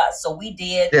decision for us. So we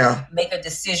did make a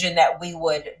decision that we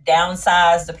would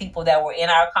downsize the people that were in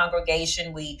our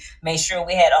congregation. We made sure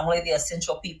we had only the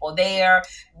essential people there.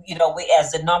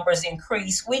 As the numbers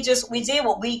increased, we did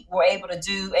what we were able to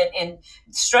do. And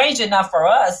strange enough for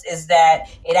us is that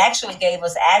it actually gave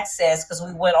us access, because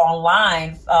we went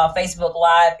online, Facebook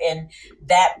Live, and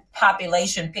that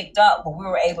population picked up, but we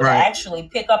were able to actually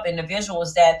pick up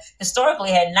individuals that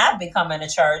historically had not been coming to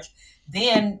church,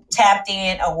 then tapped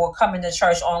in or were coming to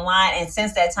church online, and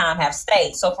since that time have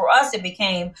stayed. So for us, it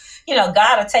became,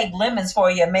 God will take lemons for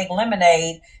you and make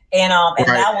lemonade. And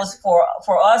that was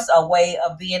for us a way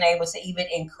of being able to even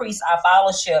increase our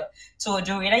fellowship to a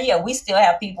degree. And we still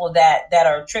have people that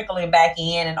are trickling back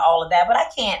in and all of that, but I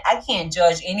can't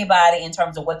judge anybody in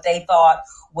terms of what they thought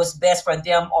was best for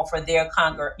them or for their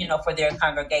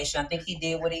congregation. I think he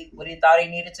did what he thought he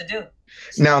needed to do.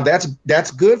 Now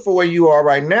that's good for where you are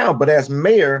right now, but as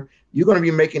mayor, you're going to be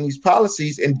making these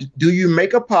policies. And do you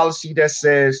make a policy that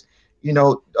says,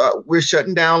 we're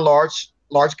shutting down large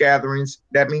gatherings?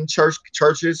 That means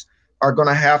churches are going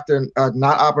to have to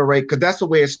not operate, because that's the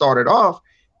way it started off.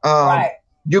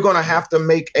 You're going to have to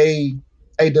make a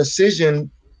decision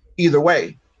either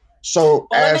way. So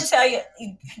let me tell you,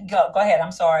 go ahead.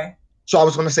 I'm sorry. So I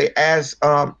was going to say, as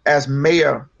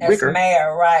Mayor Wicker,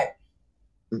 Madam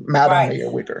Mayor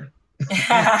Wicker.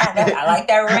 I like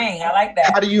that ring. I like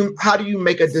that. How do you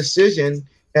make a decision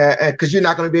because you're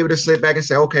not going to be able to sit back and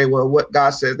say, okay, well, what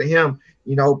God says to him,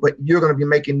 but you're going to be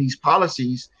making these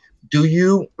policies. Do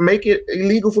you make it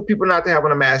illegal for people not to have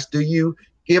on a mask? Do you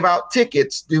give out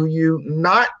tickets? Do you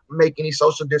not make any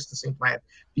social distancing plan?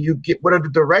 What are the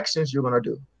directions you're going to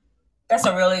do? That's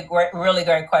a really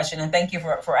great question, and thank you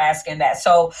for asking that.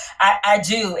 So I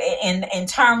do in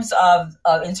terms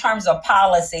of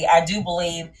policy, I do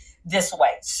believe this way.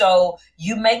 So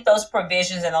you make those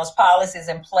provisions and those policies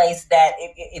in place that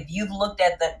if you've looked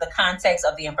at the context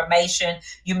of the information,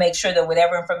 you make sure that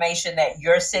whatever information that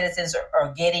your citizens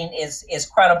are getting is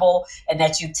credible and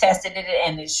that you tested it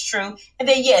and it's true. And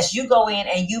then, yes, you go in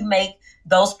and you make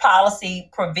those policy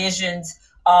provisions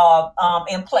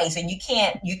in place, and you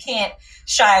can't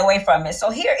shy away from it. So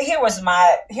here was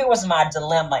my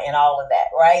dilemma in all of that,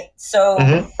 right? So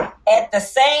at the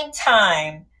same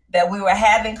time that we were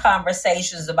having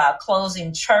conversations about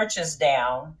closing churches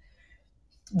down,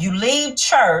 you leave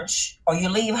church or you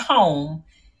leave home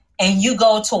and you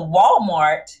go to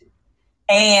Walmart,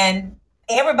 and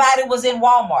everybody was in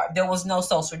Walmart. There was no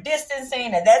social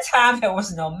distancing. At that time, there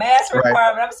was no mask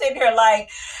requirement. Right. I'm sitting here like,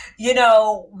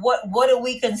 what do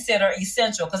we consider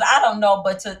essential? Because I don't know,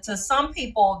 but to some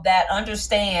people that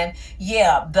understand,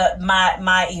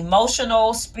 my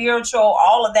emotional, spiritual,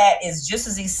 all of that is just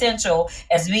as essential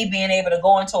as me being able to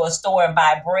go into a store and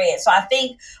buy bread. So I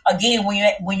think, again,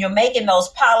 when you're making those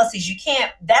policies, you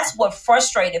can't, that's what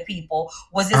frustrated people,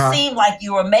 was it seemed like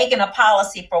you were making a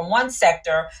policy from one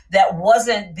sector that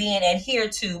wasn't being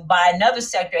adhered to by another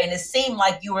sector. And it seemed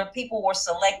like people were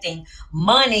selecting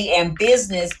money and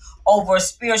business over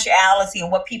spirituality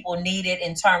and what people needed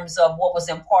in terms of what was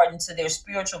important to their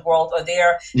spiritual growth or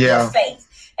their faith.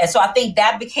 And so I think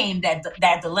that became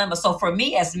that dilemma. So for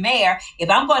me as mayor, if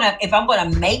I'm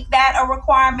gonna make that a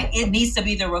requirement, it needs to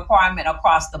be the requirement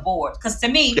across the board. Because to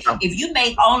me, if you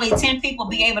make only 10 people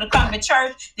be able to come to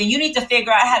church, then you need to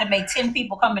figure out how to make 10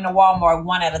 people come into Walmart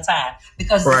one at a time.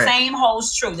 Because the same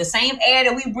holds true. The same air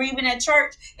that we breathe in at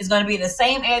church is going to be the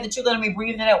same air that you're going to be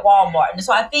breathing at Walmart. And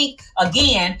so I think,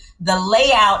 again, the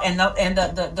layout and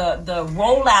the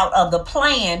rollout of the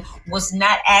plan was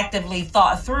not actively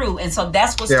thought through. And so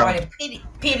that's what started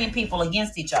pitting people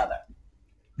against each other.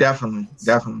 Definitely.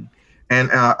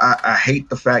 And I hate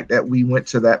the fact that we went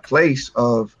to that place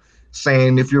of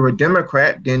saying, if you're a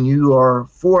Democrat, then you are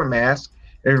for a mask.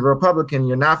 If you're a Republican,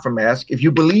 you're not for mask. If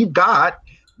you believe God,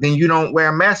 then you don't wear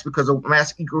a mask because a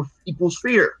mask equals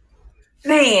fear.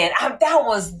 Man, that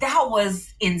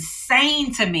was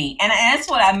insane to me. And that's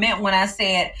what I meant when I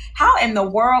said, how in the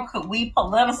world could we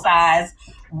politicize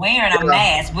wearing a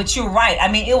mask? But you're right. I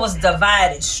mean, it was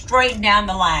divided straight down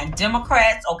the line.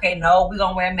 Democrats, okay, no, we're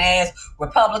going to wear masks.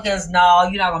 Republicans, no,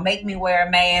 you're not going to make me wear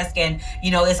a mask. And,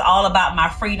 it's all about my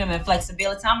freedom and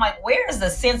flexibility. I'm like, where is the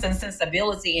sense and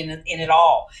sensibility in it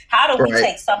all? How do we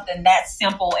take something that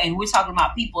simple, and we're talking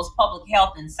about people's public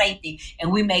health and safety, and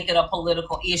we make it a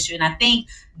political issue? And I think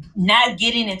not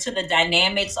getting into the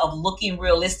dynamics of looking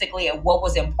realistically at what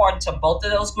was important to both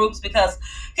of those groups, because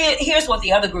here's what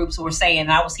the other groups were saying.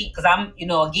 And I was, because I'm,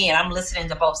 again, I'm listening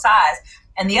to both sides,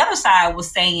 and the other side was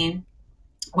saying,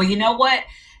 well, you know what?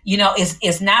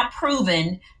 It's not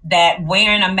proven that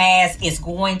wearing a mask is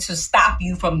going to stop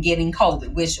you from getting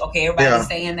COVID, which, okay, everybody's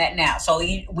saying that now. So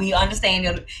we understand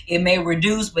that it may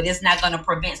reduce, but it's not going to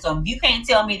prevent. So if you can't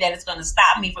tell me that it's going to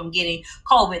stop me from getting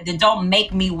COVID, then don't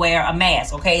make me wear a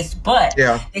mask, okay? But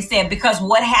they said, because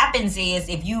what happens is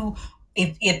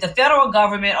if the federal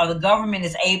government or the government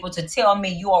is able to tell me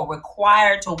you are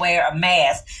required to wear a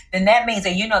mask, then that means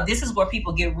that, this is where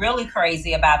people get really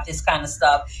crazy about this kind of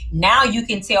stuff. Now you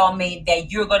can tell me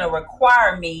that you're going to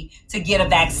require me to get a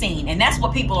vaccine. And that's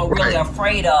what people are really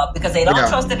afraid of, because they don't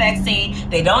trust the vaccine.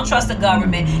 They don't trust the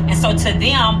government. And so to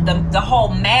them, the whole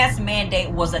mask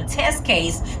mandate was a test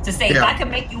case to say, if I can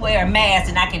make you wear a mask,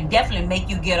 then I can definitely make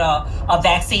you get a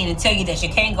vaccine and tell you that you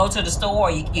can't go to the store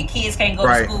or your kids can't go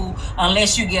to school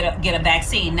unless you get a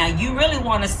vaccine. Now, you really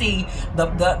want to see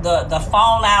the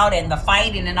fallout and the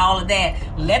fighting and all of that.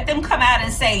 Let them come out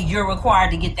and say you're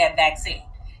required to get that vaccine,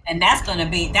 and that's going to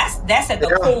be that's at the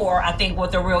core. I think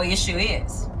what the real issue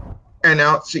is. And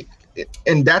now, see,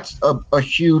 and that's a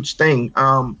huge thing.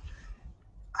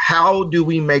 How do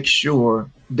we make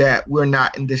sure that we're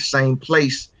not in the same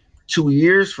place 2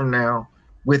 years from now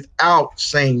without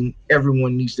saying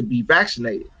everyone needs to be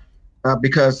vaccinated?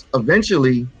 Because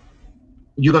eventually,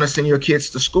 you're going to send your kids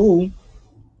to school,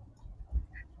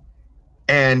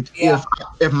 and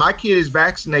if my kid is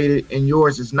vaccinated and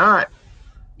yours is not,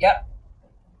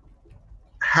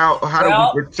 how do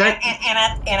we protect? And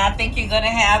I think you're going to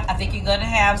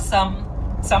have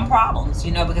some problems,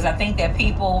 because I think that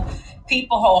people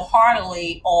people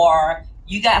wholeheartedly, or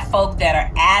you got folk that are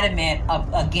adamant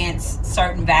against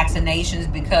certain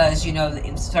vaccinations because, you know,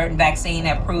 certain vaccine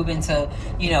have proven to,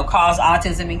 you know, cause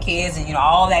autism in kids and, you know,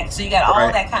 all that. So you got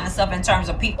all that kind of stuff in terms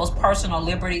of people's personal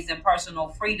liberties and personal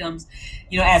freedoms,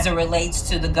 you know, as it relates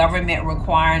to the government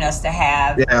requiring us to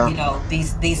have, you know,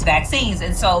 these vaccines.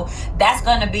 And so that's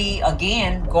going to be,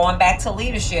 again, going back to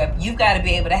leadership. You've got to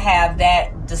be able to have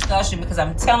that discussion, because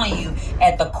I'm telling you,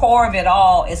 at the core of it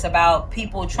all, it's about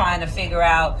people trying to figure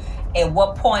out, at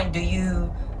what point do you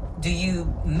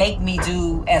make me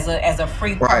do as a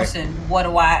free person what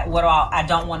do I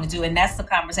don't want to do? And that's the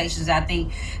conversations I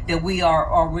think that we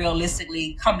are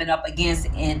realistically coming up against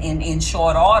in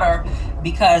short order,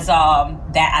 because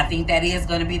that I think that is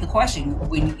going to be the question.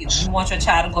 If you want your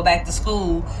child to go back to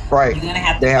school, you're going to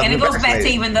have to, and it goes back to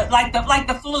even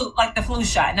the flu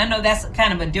shot. And I know that's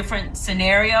kind of a different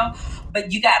scenario,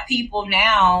 but you got people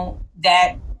now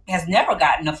that has never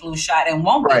gotten a flu shot and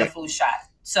won't get a flu shot.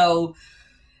 So,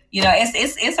 you know,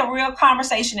 it's a real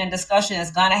conversation and discussion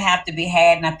that's going to have to be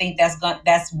had, and I think that's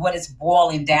what it's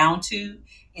boiling down to,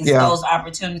 is those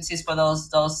opportunities for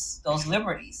those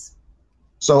liberties.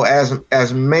 So,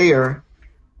 as mayor,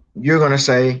 you're going to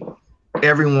say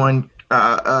everyone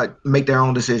make their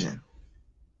own decision.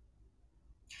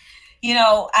 You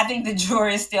know, I think the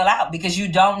jury is still out, because you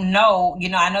don't know. You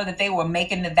know, I know that they were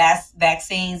making the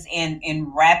vaccines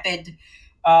in rapid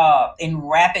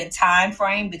time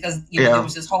frame, because, you know, there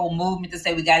was this whole movement to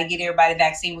say we got to get everybody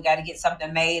vaccine, we got to get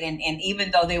something made. And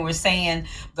even though they were saying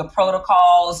the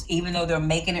protocols, even though they're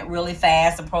making it really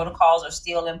fast, the protocols are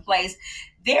still in place.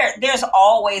 There's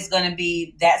always going to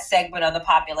be that segment of the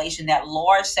population, that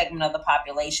large segment of the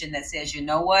population that says, you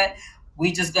know what,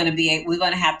 we're going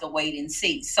to have to wait and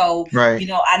see. So, you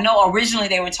know, I know originally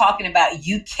they were talking about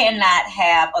you cannot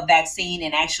have a vaccine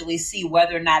and actually see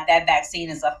whether or not that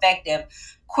vaccine is effective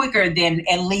quicker than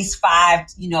at least 5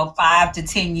 to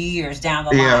 10 years down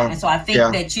the line. And so I think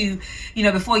that you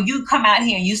know, before you come out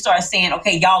here and you start saying,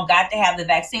 okay, y'all got to have the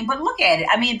vaccine, but look at it.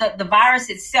 I mean, the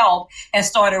virus itself has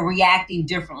started reacting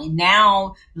differently.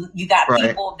 Now you got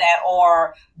people that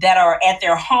are at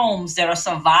their homes that are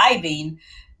surviving,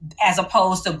 as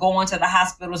opposed to going to the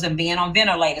hospitals and being on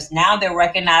ventilators. Now they're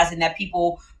recognizing that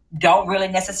people don't really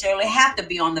necessarily have to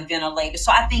be on the ventilator.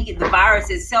 So I think the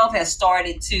virus itself has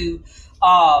started to,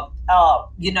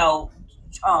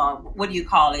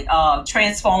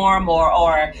 transform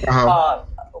or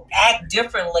act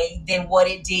differently than what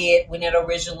it did when it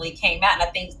originally came out. And I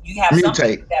think you have some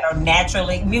people that are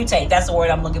naturally mutate. That's the word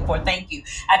I'm looking for. Thank you.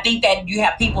 I think that you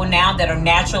have people now that are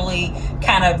naturally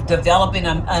kind of developing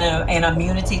an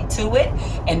immunity to it.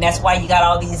 And that's why you got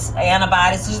all these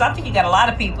antibodies. So I think you got a lot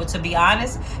of people, to be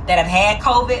honest, that have had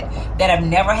COVID, that have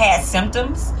never had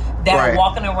symptoms, that are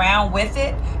walking around with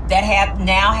it, that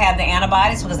now have the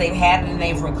antibodies because they've had it and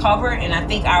they've recovered. And I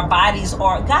think our bodies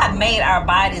God made our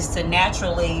bodies to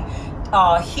naturally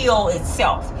heal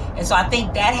itself. And so I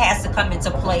think that has to come into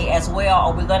play as well.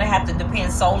 Or we're going to have to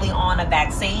depend solely on a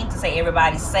vaccine to say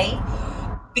everybody's safe.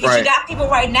 Because you got people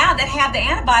right now that have the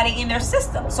antibody in their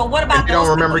system. So what about those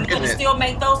people? You're going to still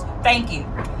make those? Thank you.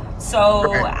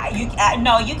 So you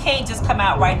can't just come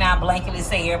out right now blanketly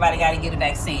say everybody got to get a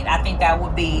vaccine. I think that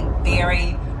would be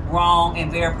very wrong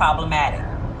and very problematic.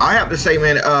 I have to say,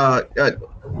 man,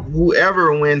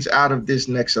 whoever wins out of this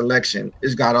next election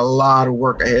has got a lot of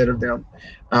work ahead of them,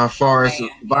 as far as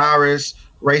virus,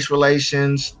 race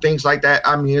relations, things like that.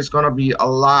 I mean, it's going to be a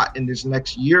lot in this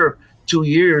next year, 2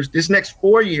 years. This next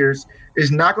 4 years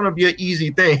is not going to be an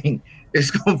easy thing. It's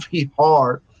going to be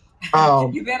hard.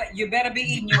 You better be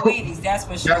eating your Wheaties, that's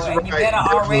for sure. And you better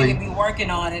already be working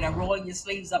on it and rolling your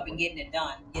sleeves up and getting it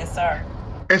done. Yes, sir.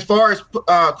 As far as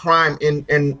crime in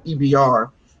EBR,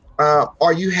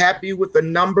 are you happy with the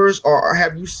numbers, or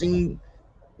have you seen?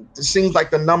 It seems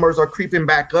like the numbers are creeping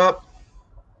back up.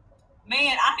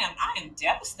 Man, I am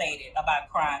devastated about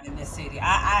crime in this city.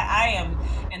 I am,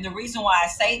 and the reason why I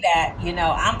say that, you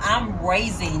know, I'm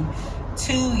raising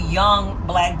 2 young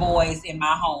Black boys in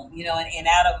my home, you know, and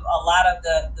out of a lot of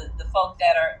the folk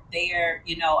that are there,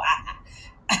 you know,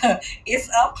 it's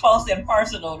up close and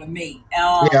personal to me.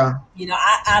 You know,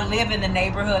 I live in the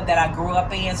neighborhood that I grew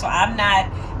up in, so I'm not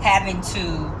having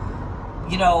to,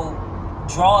 you know,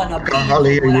 draw an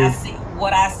appeal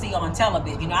what I see on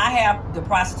television. You know, I have the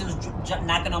prostitutes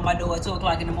knocking on my door at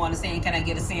 2:00 in the morning saying, "Can I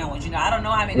get a sandwich?" You know, I don't know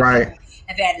how many people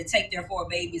have had to take their 4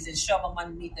 babies and shove them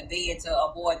underneath the bed to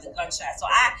avoid the gunshot. So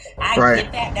I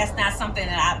get that. That's not something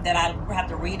that I have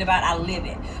to read about. I live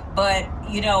it. But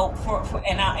you know,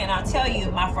 and I'll tell you,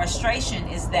 my frustration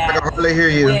is that I can really hear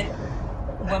you.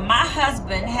 When my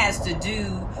husband has to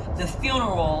do the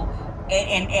funeral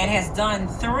and has done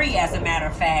 3, as a matter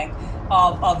of fact,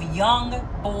 of young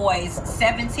boys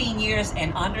 17 years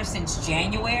and under since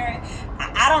January.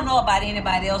 I don't know about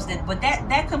anybody else, but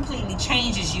that completely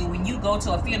changes you when you go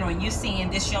to a funeral and you're seeing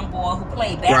this young boy who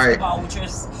played basketball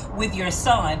with your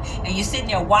son, and you're sitting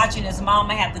there watching his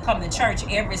mama have to come to church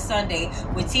every Sunday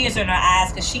with tears in her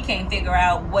eyes because she can't figure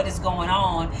out what is going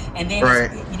on, and then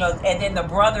and then the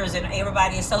brothers and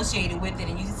everybody associated with it,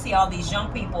 and you see all these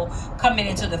young people coming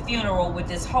into the funeral with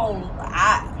this whole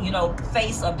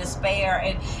face of despair,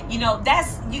 and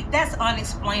that's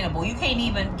unexplainable. You can't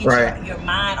even get your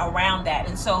mind around that.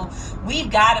 And so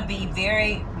we've got to be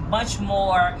very much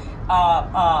more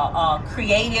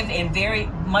creative and very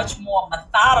much more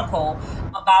methodical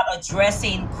about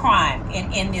addressing crime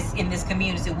in this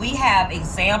community. We have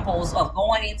examples of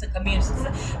going into communities.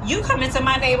 You come into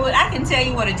my neighborhood, I can tell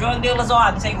you where the drug dealers are.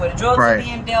 I can tell you where the drugs are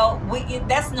being dealt.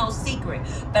 That's no secret.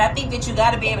 But I think that you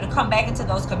got to be able to come back into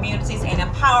those communities and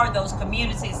empower those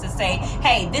communities to say,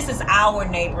 hey, this is our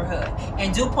neighborhood,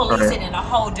 and do police it in a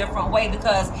whole different way.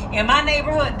 Because in my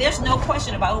neighborhood, there's no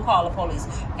question about who called the police.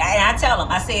 And I tell them,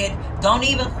 I said, don't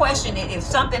even question it. If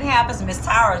something happens, Miss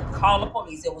Tyra, call the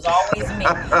police. It was always me.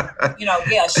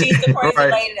 She's the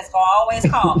crazy lady that's gonna always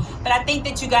call. But I think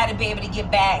that you got to be able to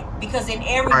get back, because in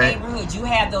every neighborhood you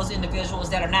have those individuals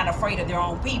that are not afraid of their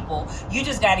own people. You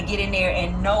just got to get in there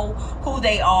and know who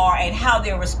they are and how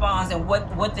they respond and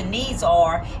what the needs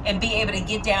are, and be able to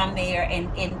get down there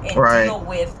and deal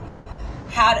with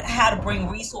how to bring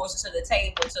resources to the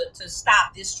table to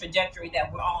stop this trajectory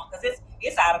that we're on, because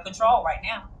it's out of control right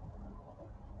now.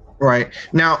 Right.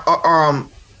 Now,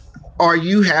 are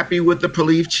you happy with the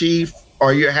police chief?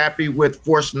 Are you happy with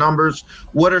force numbers?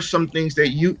 What are some things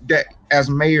that as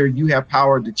mayor you have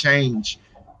power to change?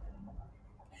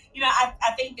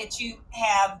 I think that you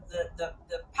have the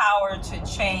power to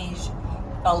change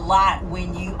a lot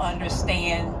when you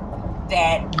understand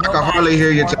that nobody. I can hardly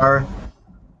hear you, Tara.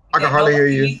 I can hardly hear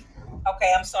you.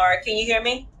 Okay, I'm sorry. Can you hear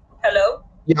me? Hello?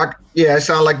 Yeah. It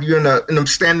sounds like you're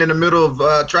standing in the middle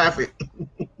of traffic.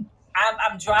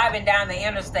 I'm driving down the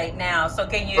interstate now, so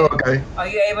can you? Okay. Are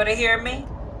you able to hear me?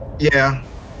 Yeah.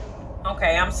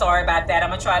 Okay, I'm sorry about that. I'm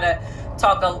gonna try to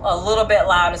talk a little bit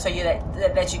louder so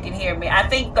that you can hear me. I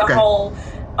think the whole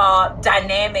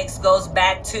dynamics goes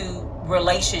back to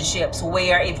relationships,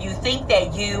 where if you think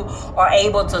that you are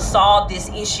able to solve this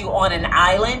issue on an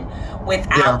island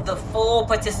without the full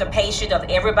participation of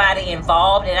everybody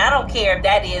involved, and I don't care if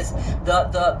that is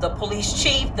the police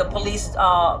chief, the police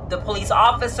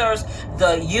officers,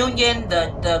 the union,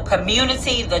 the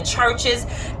community, the churches,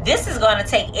 this is going to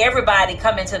take everybody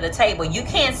coming to the table. You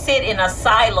can't sit in a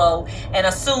silo and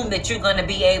assume that you're going to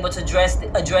be able to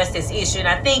address this issue. And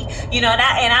I think,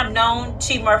 and I've known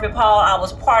Chief Murphy Paul. I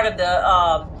was part of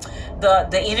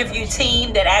the interview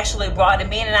team that actually brought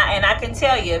him in, and I can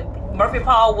tell you, Murphy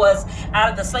Paul was, out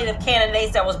of the slate of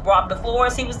candidates that was brought before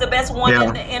us, he was the best one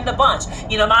in the bunch.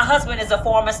 My husband is a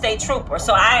former state trooper,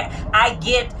 so I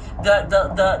get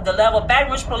the level.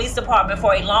 Baton Rouge Police Department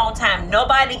for a long time,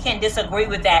 nobody can disagree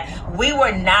with that. We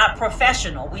were not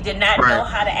professional. We did not know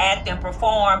how to act and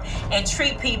perform and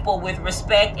treat people with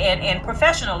respect and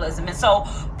professionalism. And so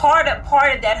part of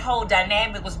that whole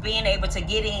dynamic was being able to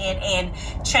get in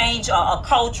and change a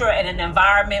culture and an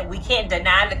environment. We can't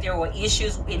deny that there were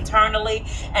issues internally,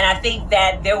 and I think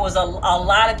that there was a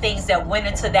lot of things that went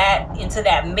into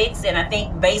that mix. And I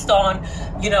think based on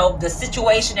the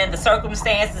situation and the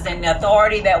circumstances and the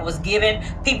authority that was given,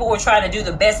 people were trying to do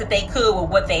the best that they could with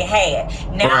what they had.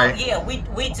 Now,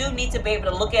 we do need to be able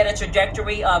to look at a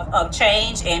trajectory of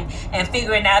change and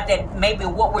figuring out that maybe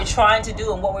what we're trying to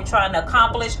do and what we're trying to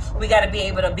accomplish, we got to be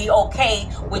able to be okay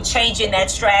with changing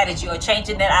that strategy or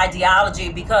changing that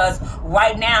ideology, because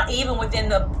right now, even within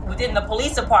the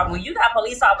police department, when you got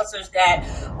police officers that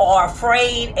are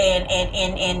afraid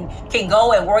and can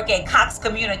go and work at Cox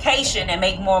Communication and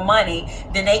make more money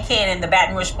than they can in the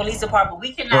Baton Rouge Police Department,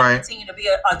 we cannot continue to be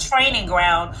a training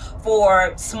ground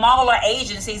for smaller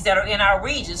agencies that are in our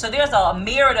region. So there's a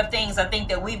myriad of things I think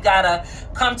that we've got to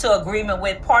come to agreement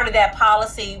with. Part of that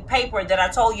policy paper that I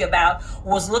told you about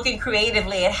was looking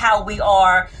creatively at how we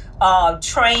are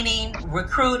training,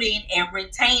 recruiting, and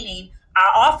retaining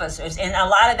our officers. And a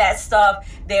lot of that stuff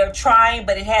they're trying,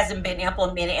 but it hasn't been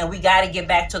implemented. And we got to get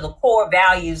back to the core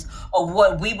values of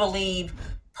what we believe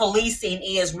policing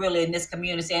is really in this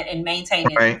community and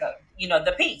maintaining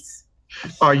the peace.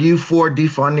 Are you for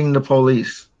defunding the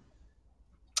police?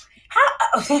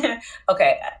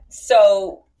 Okay,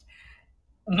 so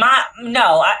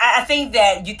I think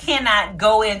that you cannot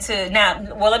go into now.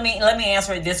 Well, let me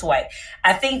answer it this way.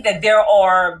 I think that there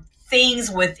are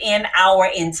things within our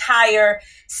entire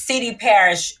city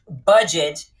parish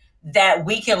budget that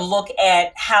we can look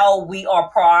at how we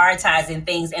are prioritizing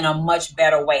things in a much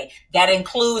better way. That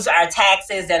includes our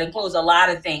taxes, that includes a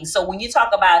lot of things. So when you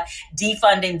talk about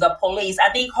defunding the police, I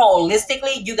think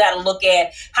holistically, you got to look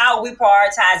at how we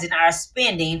prioritizing our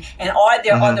spending, and are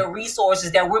there other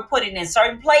resources that we're putting in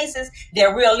certain places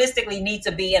that realistically need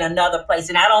to be in another place.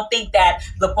 And I don't think that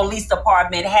the police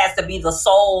department has to be the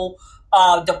sole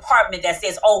department that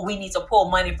says, oh, we need to pull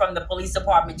money from the police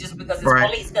department just because it's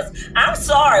police. Because I'm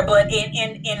sorry, but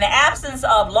in the absence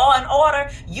of law and order,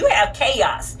 you have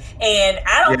chaos. And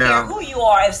I don't care who you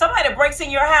are. If somebody breaks in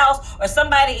your house, or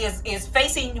somebody is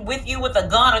facing with you with a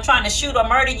gun or trying to shoot or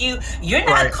murder you, you're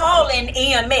not calling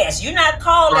EMS. You're not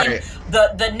calling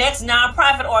the next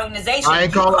nonprofit organization. I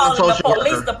ain't calling the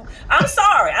police. I'm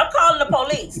sorry, I'm calling the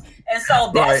police. And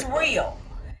so that's real.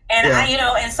 And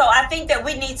and so I think that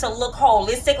we need to look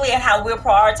holistically at how we're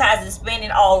prioritizing spending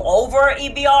all over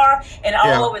EBR and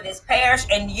all over this parish,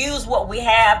 and use what we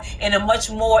have in a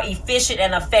much more efficient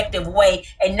and effective way,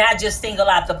 and not just single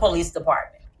out the police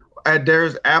department.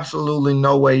 There's absolutely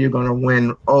no way you're going to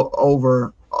win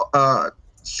over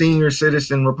senior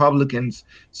citizen Republicans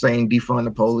saying defund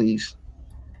the police.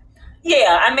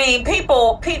 Yeah, I mean,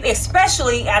 people,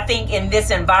 especially I think in this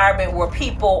environment where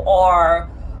people are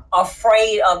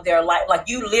afraid of their life. Like,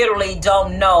 you literally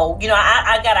don't know.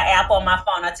 I got an app on my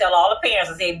phone. I tell all the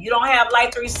parents, I say, if you don't have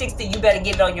Life 360, you better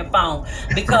get it on your phone.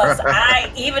 Because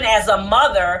even as a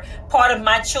mother, part of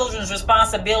my children's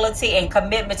responsibility and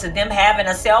commitment to them having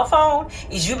a cell phone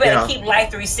is you better keep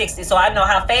Life 360. So I know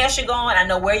how fast you're going. I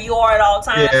know where you are at all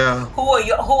times. Yeah. Who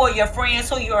are your friends,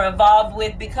 who you're involved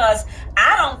with, because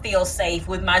I don't feel safe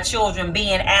with my children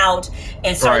being out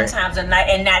in certain times of night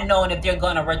and not knowing if they're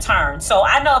going to return. So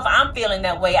I know if I'm feeling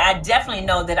that way, I definitely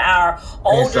know that our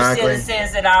older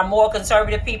citizens and our more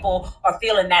conservative people are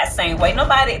feeling that same way.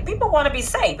 People want to be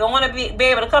safe. They want to be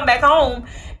able to come back home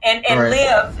and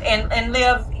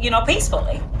live,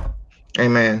 peacefully.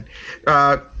 Amen.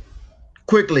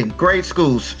 Quickly, grade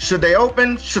schools. Should they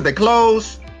open? Should they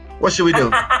close? What should we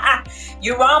do?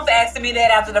 You're wrong for asking me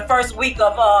that after the first week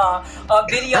of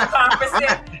video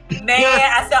conferencing. Man,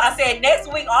 I said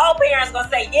next week all parents gonna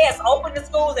say yes, open the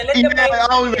schools and let them. I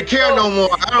don't even care no more.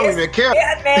 I don't even care.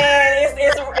 Yeah, man,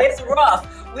 it's rough.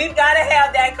 We've got to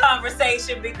have that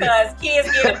conversation because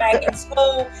kids getting back in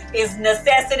school is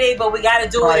necessity, but we got to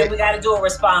do it. And we got to do it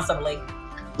responsibly.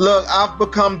 Look, I've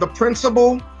become the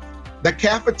principal, the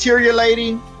cafeteria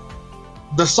lady,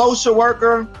 the social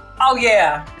worker. Oh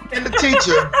yeah. And the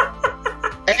teacher,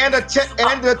 and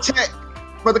the tech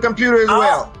for the computer as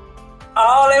well.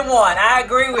 All in one. I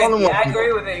agree with you. I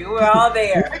agree with you. We're all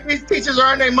there. These teachers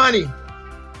earn their money.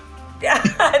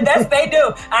 They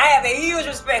do. I have a huge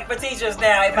respect for teachers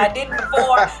now. If I didn't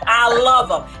before, I love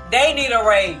them. They need a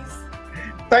raise.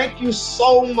 Thank you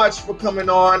so much for coming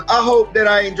on. I hope that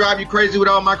I didn't drive you crazy with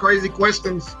all my crazy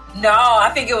questions. No, I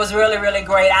think it was really, really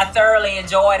great. I thoroughly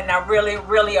enjoyed it, and I really,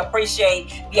 really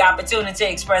appreciate the opportunity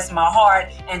to express my heart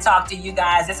and talk to you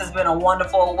guys. This has been a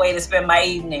wonderful way to spend my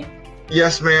evening.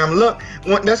 Yes, ma'am. Look,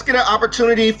 let's get an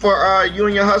opportunity for you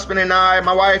and your husband and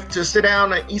my wife, to sit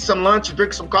down and eat some lunch and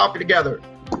drink some coffee together.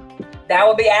 That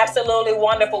would be absolutely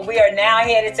wonderful. We are now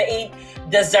headed to eat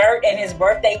dessert and his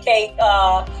birthday cake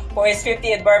for his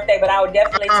 50th birthday, but I would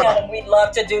definitely tell him we'd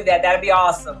love to do that. That'd be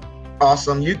awesome.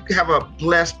 Awesome. You have a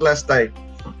blessed day.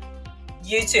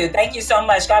 You too. Thank you so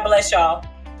much. God bless y'all.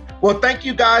 Well, thank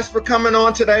you guys for coming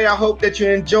on today. I hope that you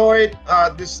enjoyed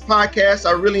this podcast.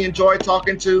 I really enjoyed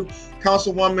talking to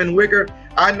Councilwoman Wiggert.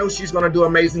 I know she's going to do an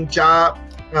amazing job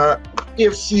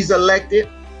if she's elected.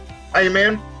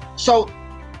 Amen. So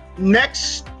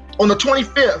next, on the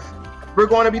 25th, we're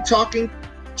going to be talking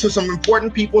to some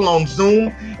important people on Zoom.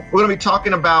 We're going to be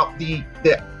talking about the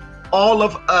All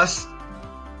of Us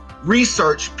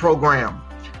research program,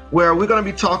 where we're going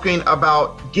to be talking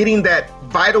about getting that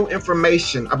vital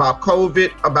information about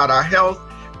COVID, about our health,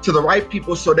 to the right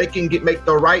people so they can make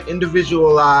the right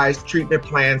individualized treatment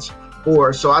plans for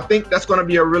us. So I think that's going to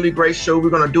be a really great show. We're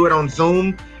going to do it on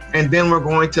Zoom, and then we're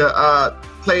going to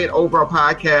play it over a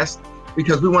podcast,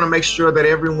 because we want to make sure that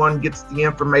everyone gets the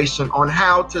information on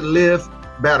how to live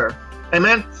better.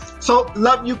 Amen. So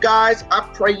love you guys. I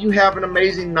pray you have an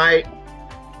amazing night.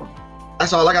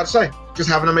 That's all I got to say. Just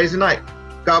have an amazing night.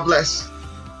 God bless.